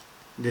English?"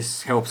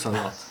 This helps a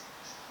lot.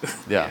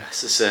 Yeah.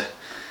 Yes,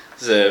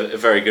 it's a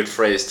very good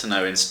phrase to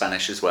know in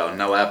Spanish as well.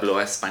 No hablo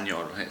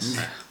español.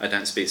 I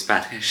don't speak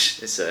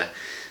Spanish. It's a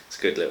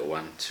good little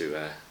one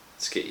to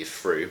get you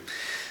through.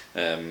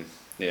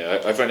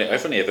 Yeah, I've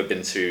only ever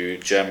been to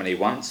Germany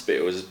once, but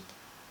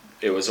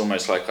it was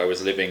almost like I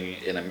was living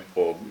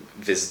or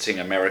visiting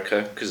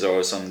America, because I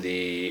was on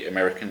the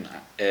American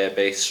air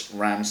base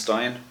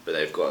Ramstein, but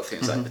they've got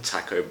things like the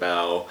Taco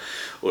Bell,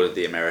 all of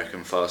the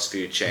American fast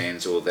food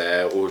chains all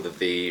there, all of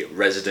the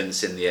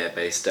residents in the air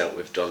base dealt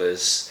with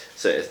dollars,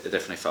 so it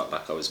definitely felt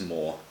like I was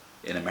more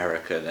in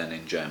America than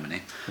in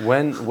Germany.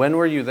 When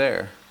were you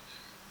there?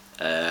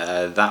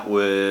 That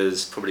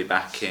was probably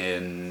back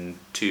in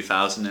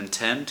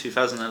 2010,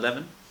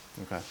 2011.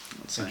 Okay,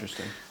 I'd say.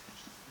 interesting.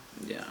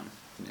 Yeah,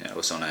 yeah.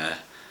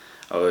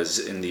 I was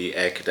in the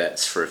Air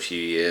Cadets for a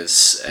few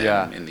years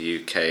in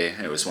the UK.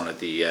 It was one of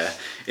the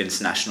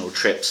international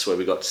trips where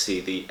we got to see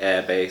the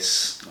air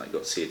base, like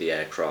got to see the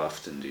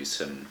aircraft and do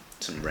some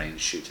range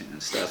shooting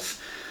and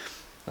stuff.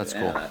 That's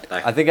Yeah, cool. that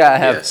I think I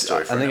have. yeah,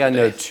 story for I think I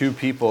another know day. 2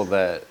 people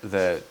that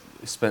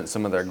spent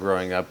some of their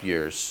growing up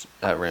years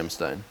at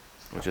Ramstein,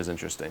 which is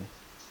interesting.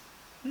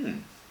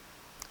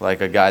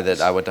 Like a guy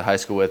that I went to high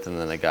school with, and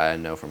then a guy I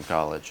know from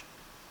college.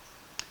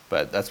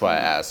 But that's why I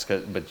asked.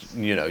 But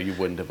you know, you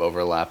wouldn't have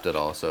overlapped at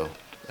all. So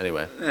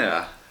anyway,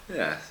 Yeah,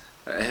 yeah.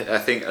 I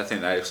think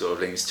that sort of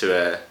links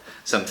to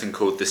something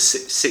called the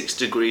 6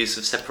 degrees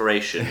of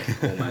separation,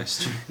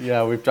 almost.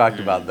 yeah, we've talked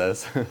about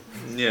this.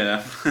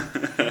 Yeah,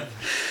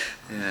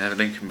 yeah.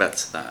 Linking back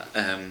to that.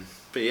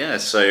 But yeah,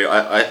 so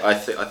I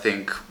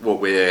think what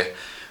we're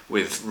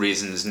with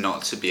reasons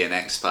not to be an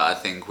expat. I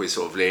think we're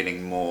sort of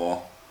leaning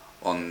more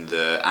on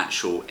the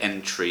actual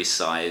entry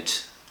side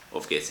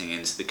of getting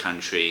into the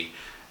country,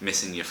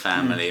 missing your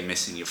family,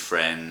 missing your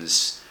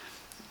friends.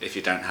 If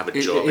you don't have a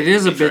job, it it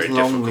is can a be bit very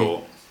lonely.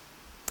 difficult.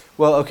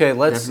 Well, okay,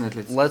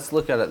 Definitely. let's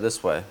look at it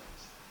this way.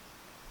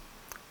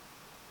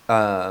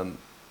 Now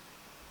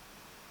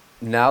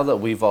that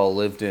we've all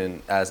lived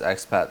in as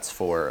expats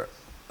for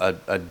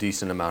a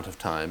decent amount of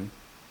time,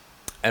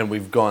 and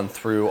we've gone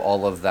through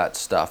all of that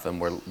stuff,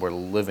 and we're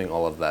living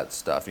all of that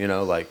stuff, you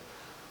know, like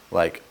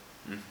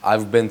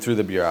I've been through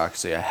the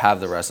bureaucracy. I have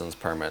the residence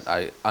permit.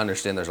 I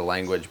understand there's a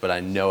language, but I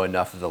know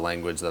enough of the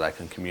language that I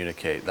can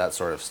communicate, that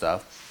sort of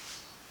stuff.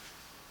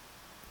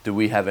 Do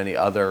we have any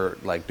other,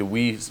 like, do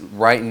we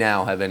right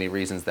now have any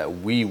reasons that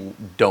we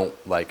don't,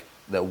 like,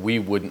 that we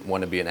wouldn't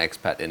want to be an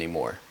expat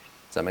anymore?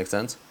 Does that make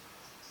sense?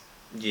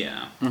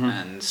 Yeah,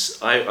 and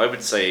I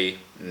would say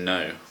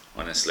no,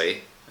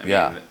 honestly. I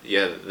Yeah. mean,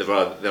 yeah, there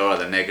are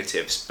the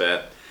negatives,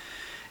 but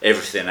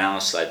everything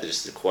else, like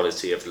just the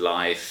quality of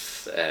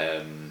life,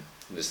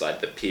 there's like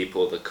the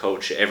people, the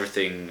culture,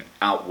 everything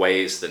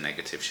outweighs the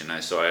negatives, you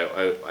know.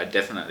 So I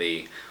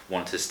definitely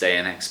want to stay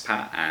an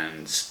expat,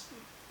 and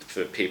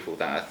for people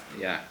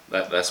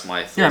that's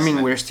my thoughts. Yeah, I mean,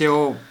 on it. we're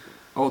still,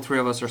 all 3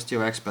 of us are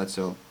still expats,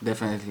 so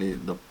definitely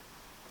the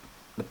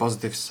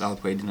positives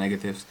outweigh the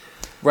negatives.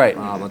 Right.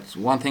 But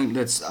one thing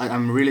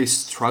I'm really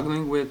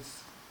struggling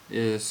with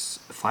is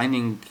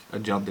finding a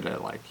job that I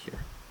like here.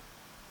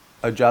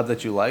 A job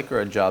that you like, or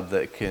a job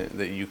that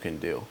you can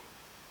do?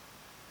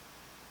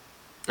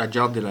 A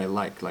job that I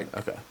like.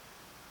 Okay.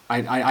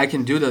 I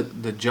can do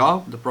the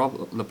job. The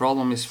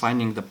problem is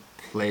finding the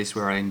place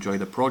where I enjoy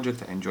the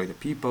project, I enjoy the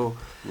people.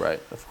 Right.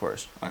 Of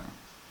course.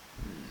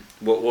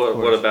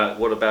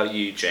 What about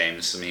you,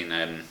 James? I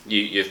mean,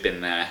 you've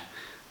been there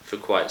for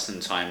quite some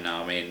time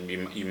now. I mean,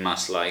 you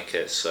must like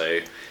it.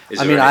 So, is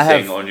I there mean, I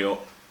anything have- on your?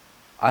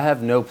 I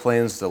have no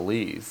plans to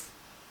leave.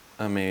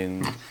 I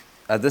mean,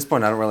 at this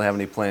point, I don't really have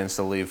any plans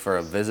to leave for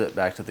a visit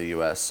back to the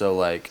U.S. So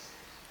like,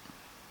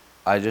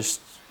 you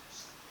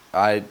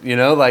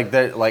know, like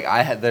there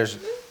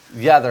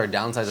are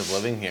downsides of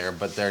living here,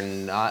 but they're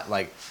not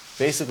like.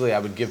 Basically, I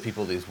would give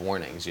people these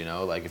warnings. You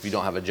know, like if you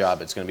don't have a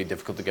job, it's going to be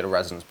difficult to get a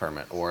residence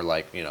permit, or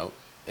like, you know,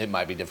 it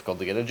might be difficult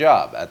to get a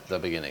job at the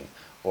beginning,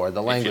 or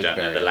the language If you don't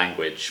barrier. know the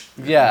language.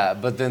 Yeah,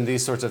 but then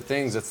these sorts of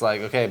things, it's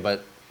like, okay,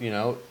 but, you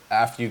know,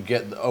 after you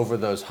get over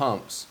those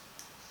humps,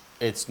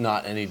 it's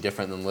not any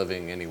different than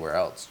living anywhere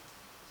else,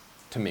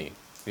 to me,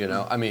 you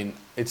know? I mean,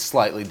 it's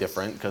slightly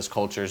different because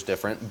culture is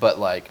different, but,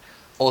 like,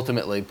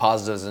 ultimately,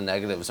 positives and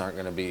negatives aren't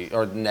going to be,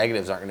 or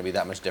negatives aren't going to be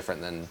that much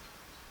different than,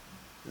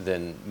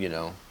 you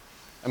know,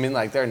 I mean,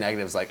 like, there are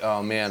negatives like,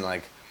 oh, man,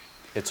 like,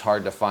 it's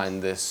hard to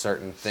find this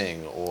certain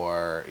thing,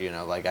 or, you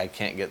know, like, I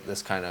can't get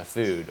this kind of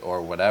food,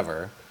 or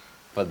whatever.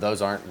 But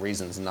those aren't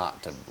reasons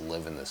not to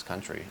live in this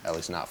country, at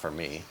least not for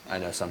me. I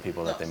know some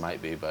people that they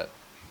might be, but...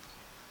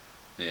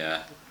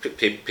 Yeah,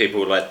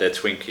 people like their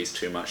Twinkies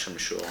too much, I'm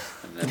sure,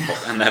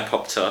 and their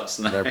Pop-Tarts.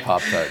 No. They're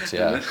Pop-Tarts,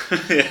 yeah.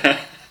 Yeah,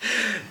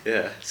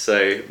 yeah.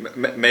 So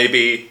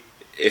maybe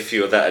if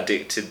you're that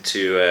addicted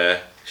to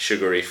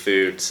sugary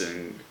foods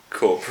and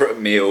corporate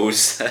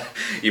meals,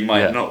 you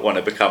might not want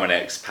to become an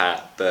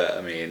expat. But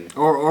I mean,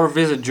 Or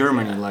visit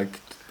Germany. Like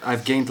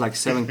I've gained like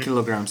 7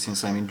 kilograms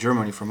since I'm in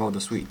Germany from all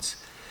the sweets.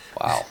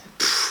 Wow.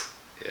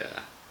 yeah.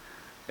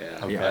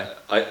 Okay.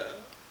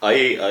 I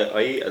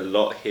eat a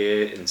lot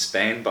here in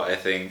Spain, but I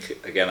think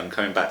again I'm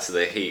coming back to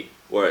the heat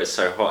where it's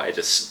so hot. I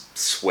just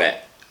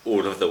sweat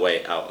all of the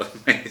way out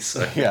of me.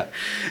 So Yeah.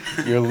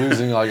 You're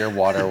losing all your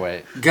water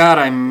weight. God,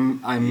 I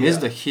miss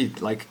Yeah. the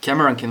heat. Like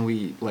Cameron, can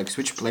we like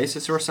switch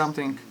places or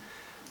something?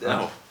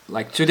 Oh.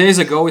 Like 2 days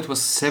ago, it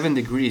was 7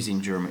 degrees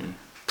in Germany.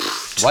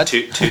 What?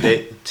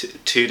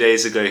 Two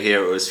days ago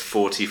here it was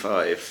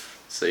 45.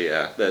 So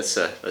yeah, let's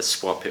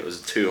swap. It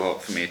was too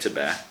hot for me to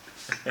bear.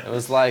 It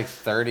was like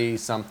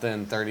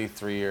 30-something,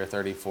 33 or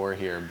 34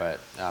 here, but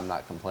I'm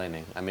not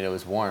complaining. I mean, it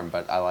was warm,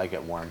 but I like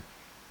it warm.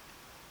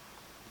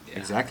 Yeah.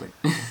 Exactly.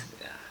 Yeah,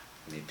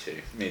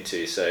 me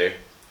too. So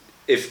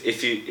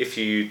if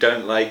you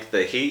don't like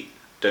the heat,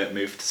 don't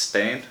move to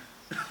Spain.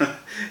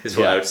 Is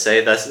what Yeah. I would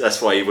say.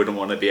 That's why you wouldn't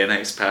want to be an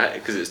expat,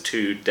 because it's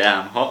too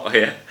damn hot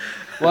here.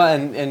 Well,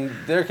 and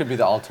there could be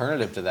the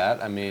alternative to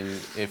that. I mean,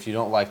 if you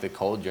don't like the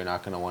cold, you're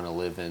not going to want to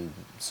live in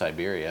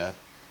Siberia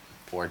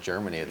or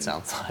Germany, it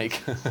sounds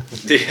like.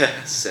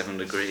 Yeah, 7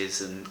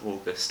 degrees in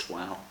August.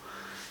 Wow.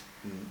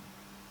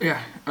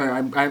 Yeah,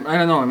 I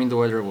don't know. I mean, the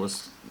weather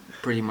was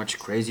pretty much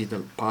crazy the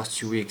past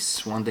 2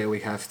 weeks. One day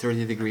we have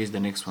 30 degrees, the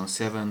next one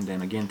 7,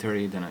 then again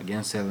 30, then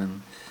again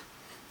 7.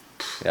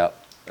 Yep.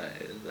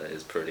 That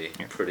is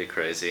pretty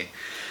crazy.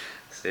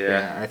 So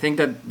Yeah, I think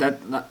that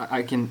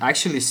I can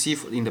actually see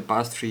in the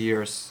past 3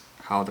 years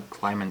how the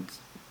climate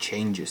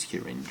changes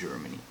here in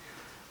Germany.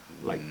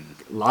 Like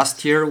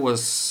last year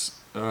was,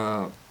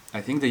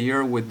 I think, the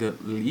year with the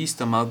least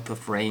amount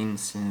of rain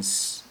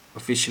since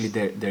officially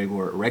there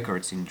were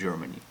records in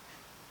Germany.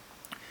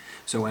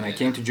 So when I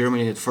came to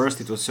Germany at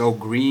first, it was so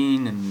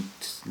green and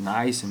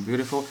nice and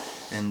beautiful.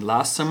 And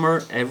last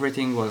summer,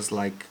 everything was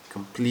like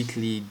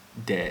completely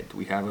dead.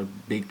 We have a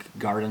big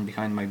garden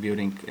behind my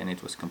building, and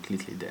it was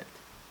completely dead.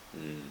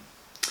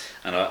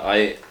 And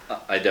I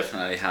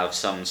definitely have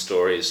some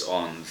stories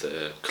on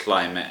the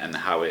climate and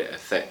how it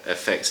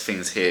affects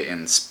things here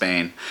in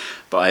Spain,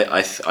 but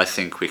I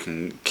think we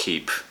can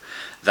keep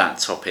that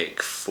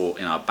topic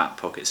in our back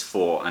pockets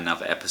for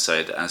another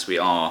episode, as we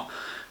are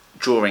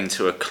drawing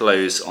to a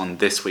close on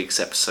this week's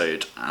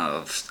episode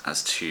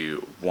as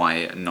to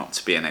why not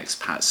to be an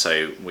expat.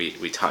 So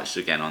we touched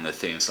again on the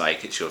things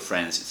like it's your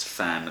friends, it's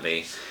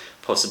family,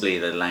 possibly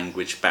the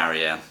language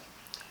barrier,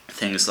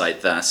 things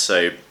like that.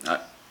 So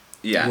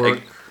yeah,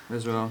 Work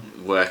as well.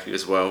 Work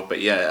as well. But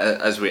yeah,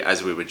 as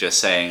we were just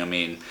saying, I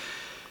mean,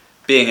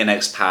 being an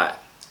expat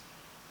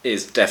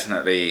is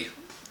definitely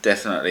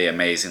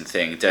amazing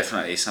thing,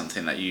 definitely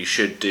something that you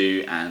should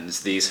do, and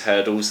these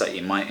hurdles that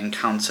you might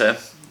encounter,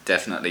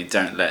 definitely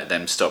don't let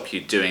them stop you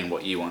doing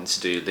what you want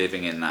to do,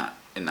 living in that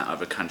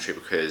other country,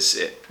 because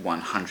it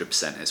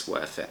 100% is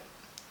worth it.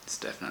 It's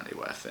definitely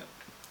worth it.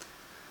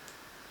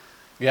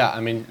 Yeah,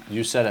 I mean,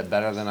 you said it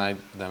better than I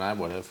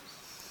would have.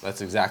 That's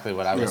exactly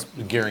what I was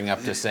gearing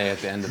up to say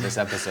at the end of this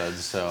episode.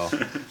 So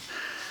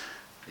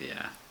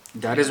Yeah.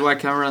 That is why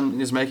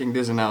Cameron is making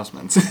these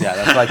announcements. yeah,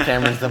 that's why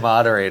Cameron's the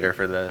moderator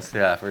for this.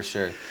 Yeah, for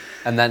sure.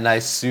 And that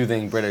nice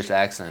soothing British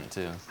accent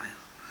too.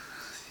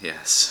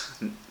 Yes.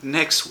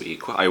 Next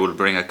week, I will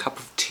bring a cup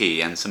of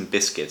tea and some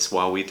biscuits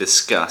while we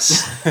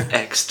discuss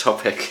X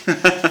topic.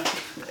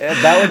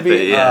 That would be.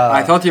 But yeah.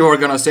 I thought you were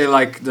gonna say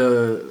like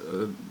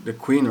the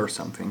Queen or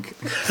something.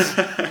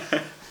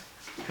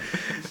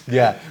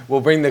 Yeah,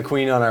 we'll bring the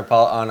Queen on our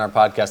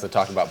podcast to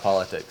talk about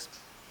politics.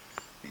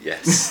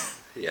 Yes.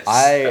 Yes.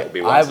 I- That will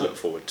be one I've- to look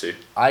forward to.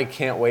 I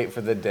can't wait for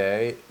the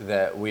day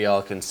that we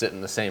all can sit in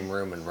the same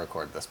room and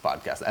record this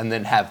podcast, and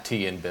then have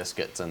tea and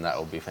biscuits, and that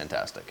will be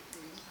fantastic.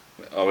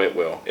 Oh, it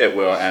will. It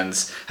will. And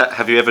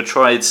have you ever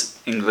tried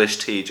English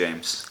tea,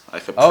 James?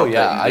 Like a Oh proper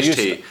yeah, English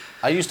tea.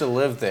 I used to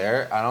live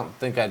there. I don't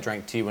think I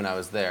drank tea when I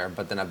was there,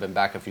 but then I've been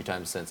back a few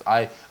times since.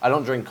 I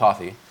don't drink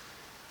coffee,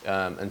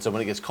 and so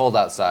when it gets cold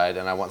outside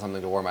and I want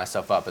something to warm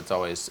myself up, it's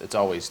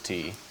always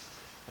tea.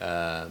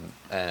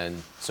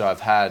 And so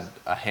I've had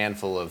a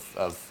handful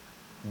of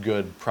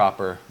good,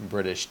 proper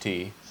British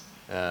tea.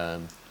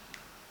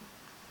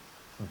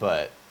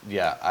 But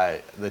yeah,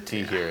 the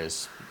tea here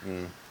is,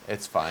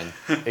 it's fine.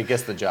 It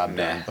gets the job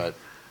done, Meh. but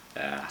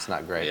Yeah. it's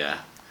not great. Yeah.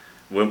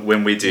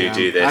 When we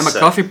do this, I'm a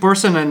coffee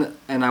person,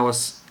 and I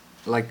was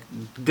like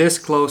this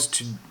close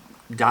to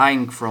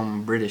dying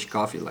from British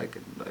coffee. Like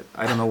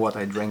I don't know what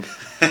I drank,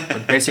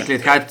 but basically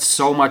it had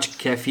so much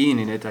caffeine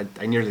in it, I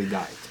nearly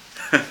died.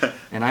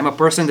 And I'm a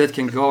person that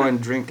can go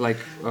and drink like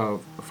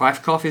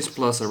 5 coffees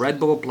plus a Red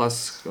Bull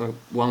plus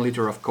 1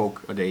 liter of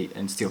Coke a day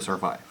and still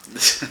survive.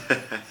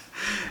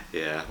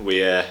 Yeah,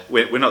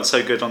 we're not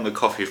so good on the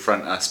coffee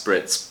front, us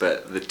Brits,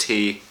 but the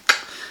tea,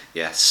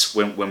 yes.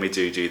 When we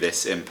do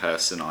this in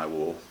person, I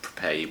will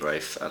prepare you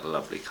both a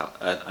lovely cup,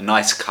 a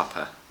nice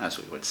cuppa, as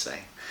we would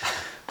say.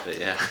 But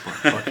yeah,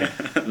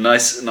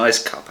 nice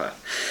cuppa.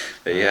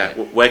 But yeah,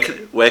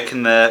 where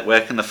can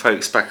the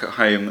folks back at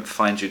home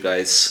find you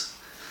guys?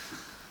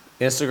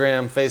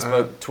 Instagram,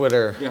 Facebook,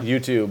 Twitter, yeah.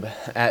 YouTube,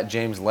 at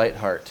James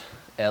Lighthart,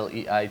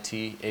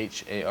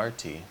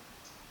 Leithart.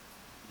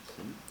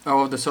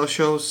 All of the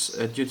socials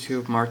at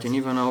YouTube, Martin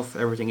Ivanov,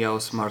 everything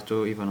else,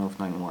 Marto Ivanov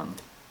 91.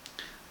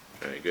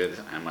 Very good.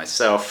 And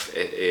myself,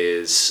 it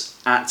is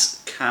at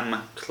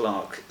Cam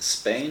Clark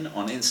Spain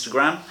on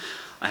Instagram.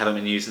 I haven't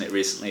been using it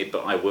recently,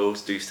 but I will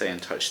do stay in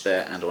touch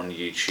there. And on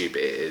YouTube, it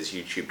is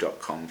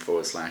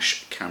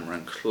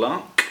youtube.com/Cameron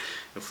Clark.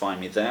 You'll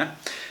find me there.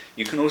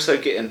 You can also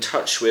get in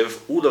touch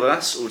with all of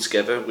us all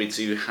together. We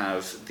do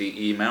have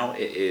the email.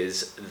 It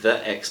is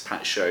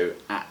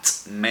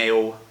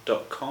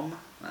theexpatshow@mail.com.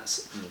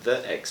 That's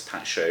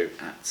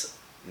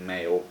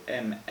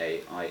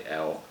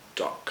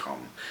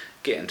theexpatshow@mail.com.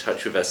 Get in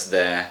touch with us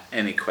there.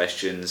 Any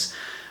questions?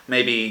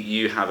 Maybe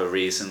you have a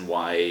reason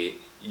why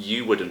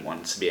you wouldn't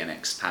want to be an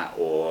expat,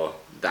 or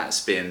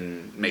that's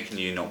been making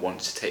you not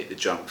want to take the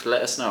jump,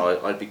 let us know.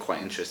 I'd be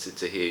quite interested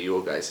to hear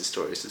your guys'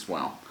 stories as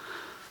well.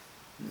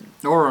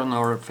 Or on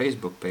our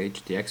Facebook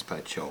page, The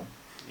Expat Show.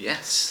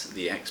 Yes,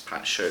 The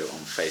Expat Show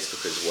on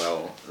Facebook as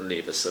well.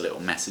 Leave us a little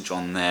message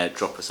on there,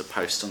 drop us a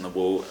post on the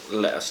wall,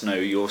 let us know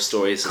your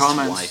stories.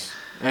 Comments, as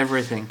to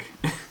everything.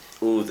 why,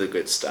 all the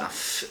good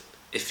stuff.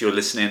 If you're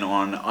listening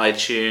on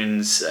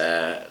iTunes,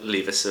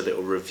 leave us a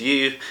little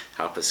review,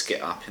 help us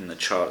get up in the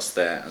charts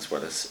there, as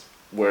well as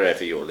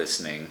wherever you're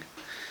listening.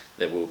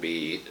 There will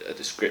be a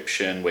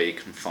description where you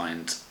can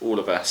find all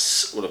of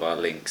us, all of our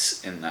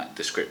links in that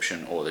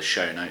description, or the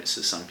show notes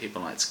as some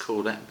people like to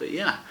call it. But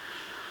yeah,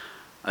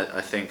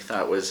 I think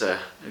that was a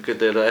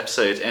good little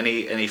episode.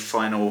 Any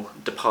final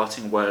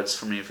departing words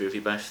from either of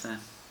you both there?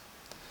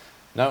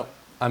 No,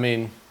 I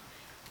mean,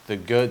 the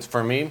goods,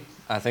 for me,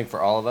 I think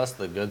for all of us,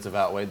 the goods have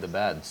outweighed the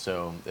bad.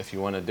 So if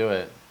you want to do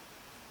it,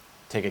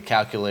 take a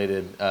calculate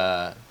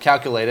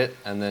it,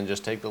 and then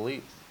just take the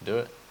leap. Do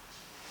it.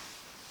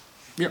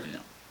 Yep. Yeah.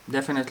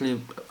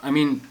 Definitely. I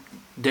mean,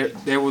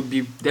 there would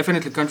be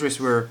definitely countries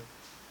where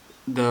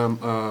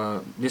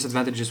the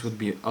disadvantages would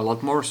be a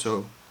lot more.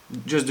 So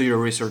just do your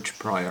research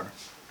prior.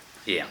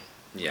 Yeah.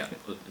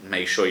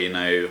 Make sure you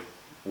know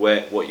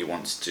what you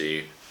want to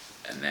do,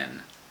 and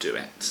then do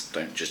it.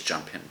 Don't just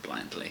jump in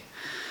blindly.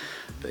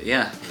 But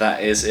yeah,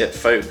 that is it,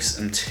 folks.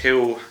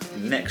 Until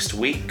next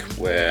week,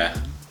 where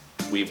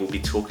we will be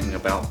talking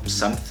about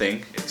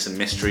something. It's a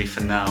mystery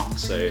for now,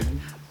 so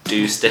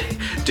do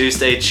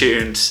stay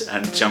tuned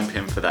and jump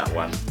in for that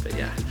one. But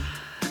yeah,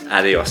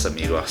 adios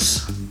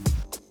amigos.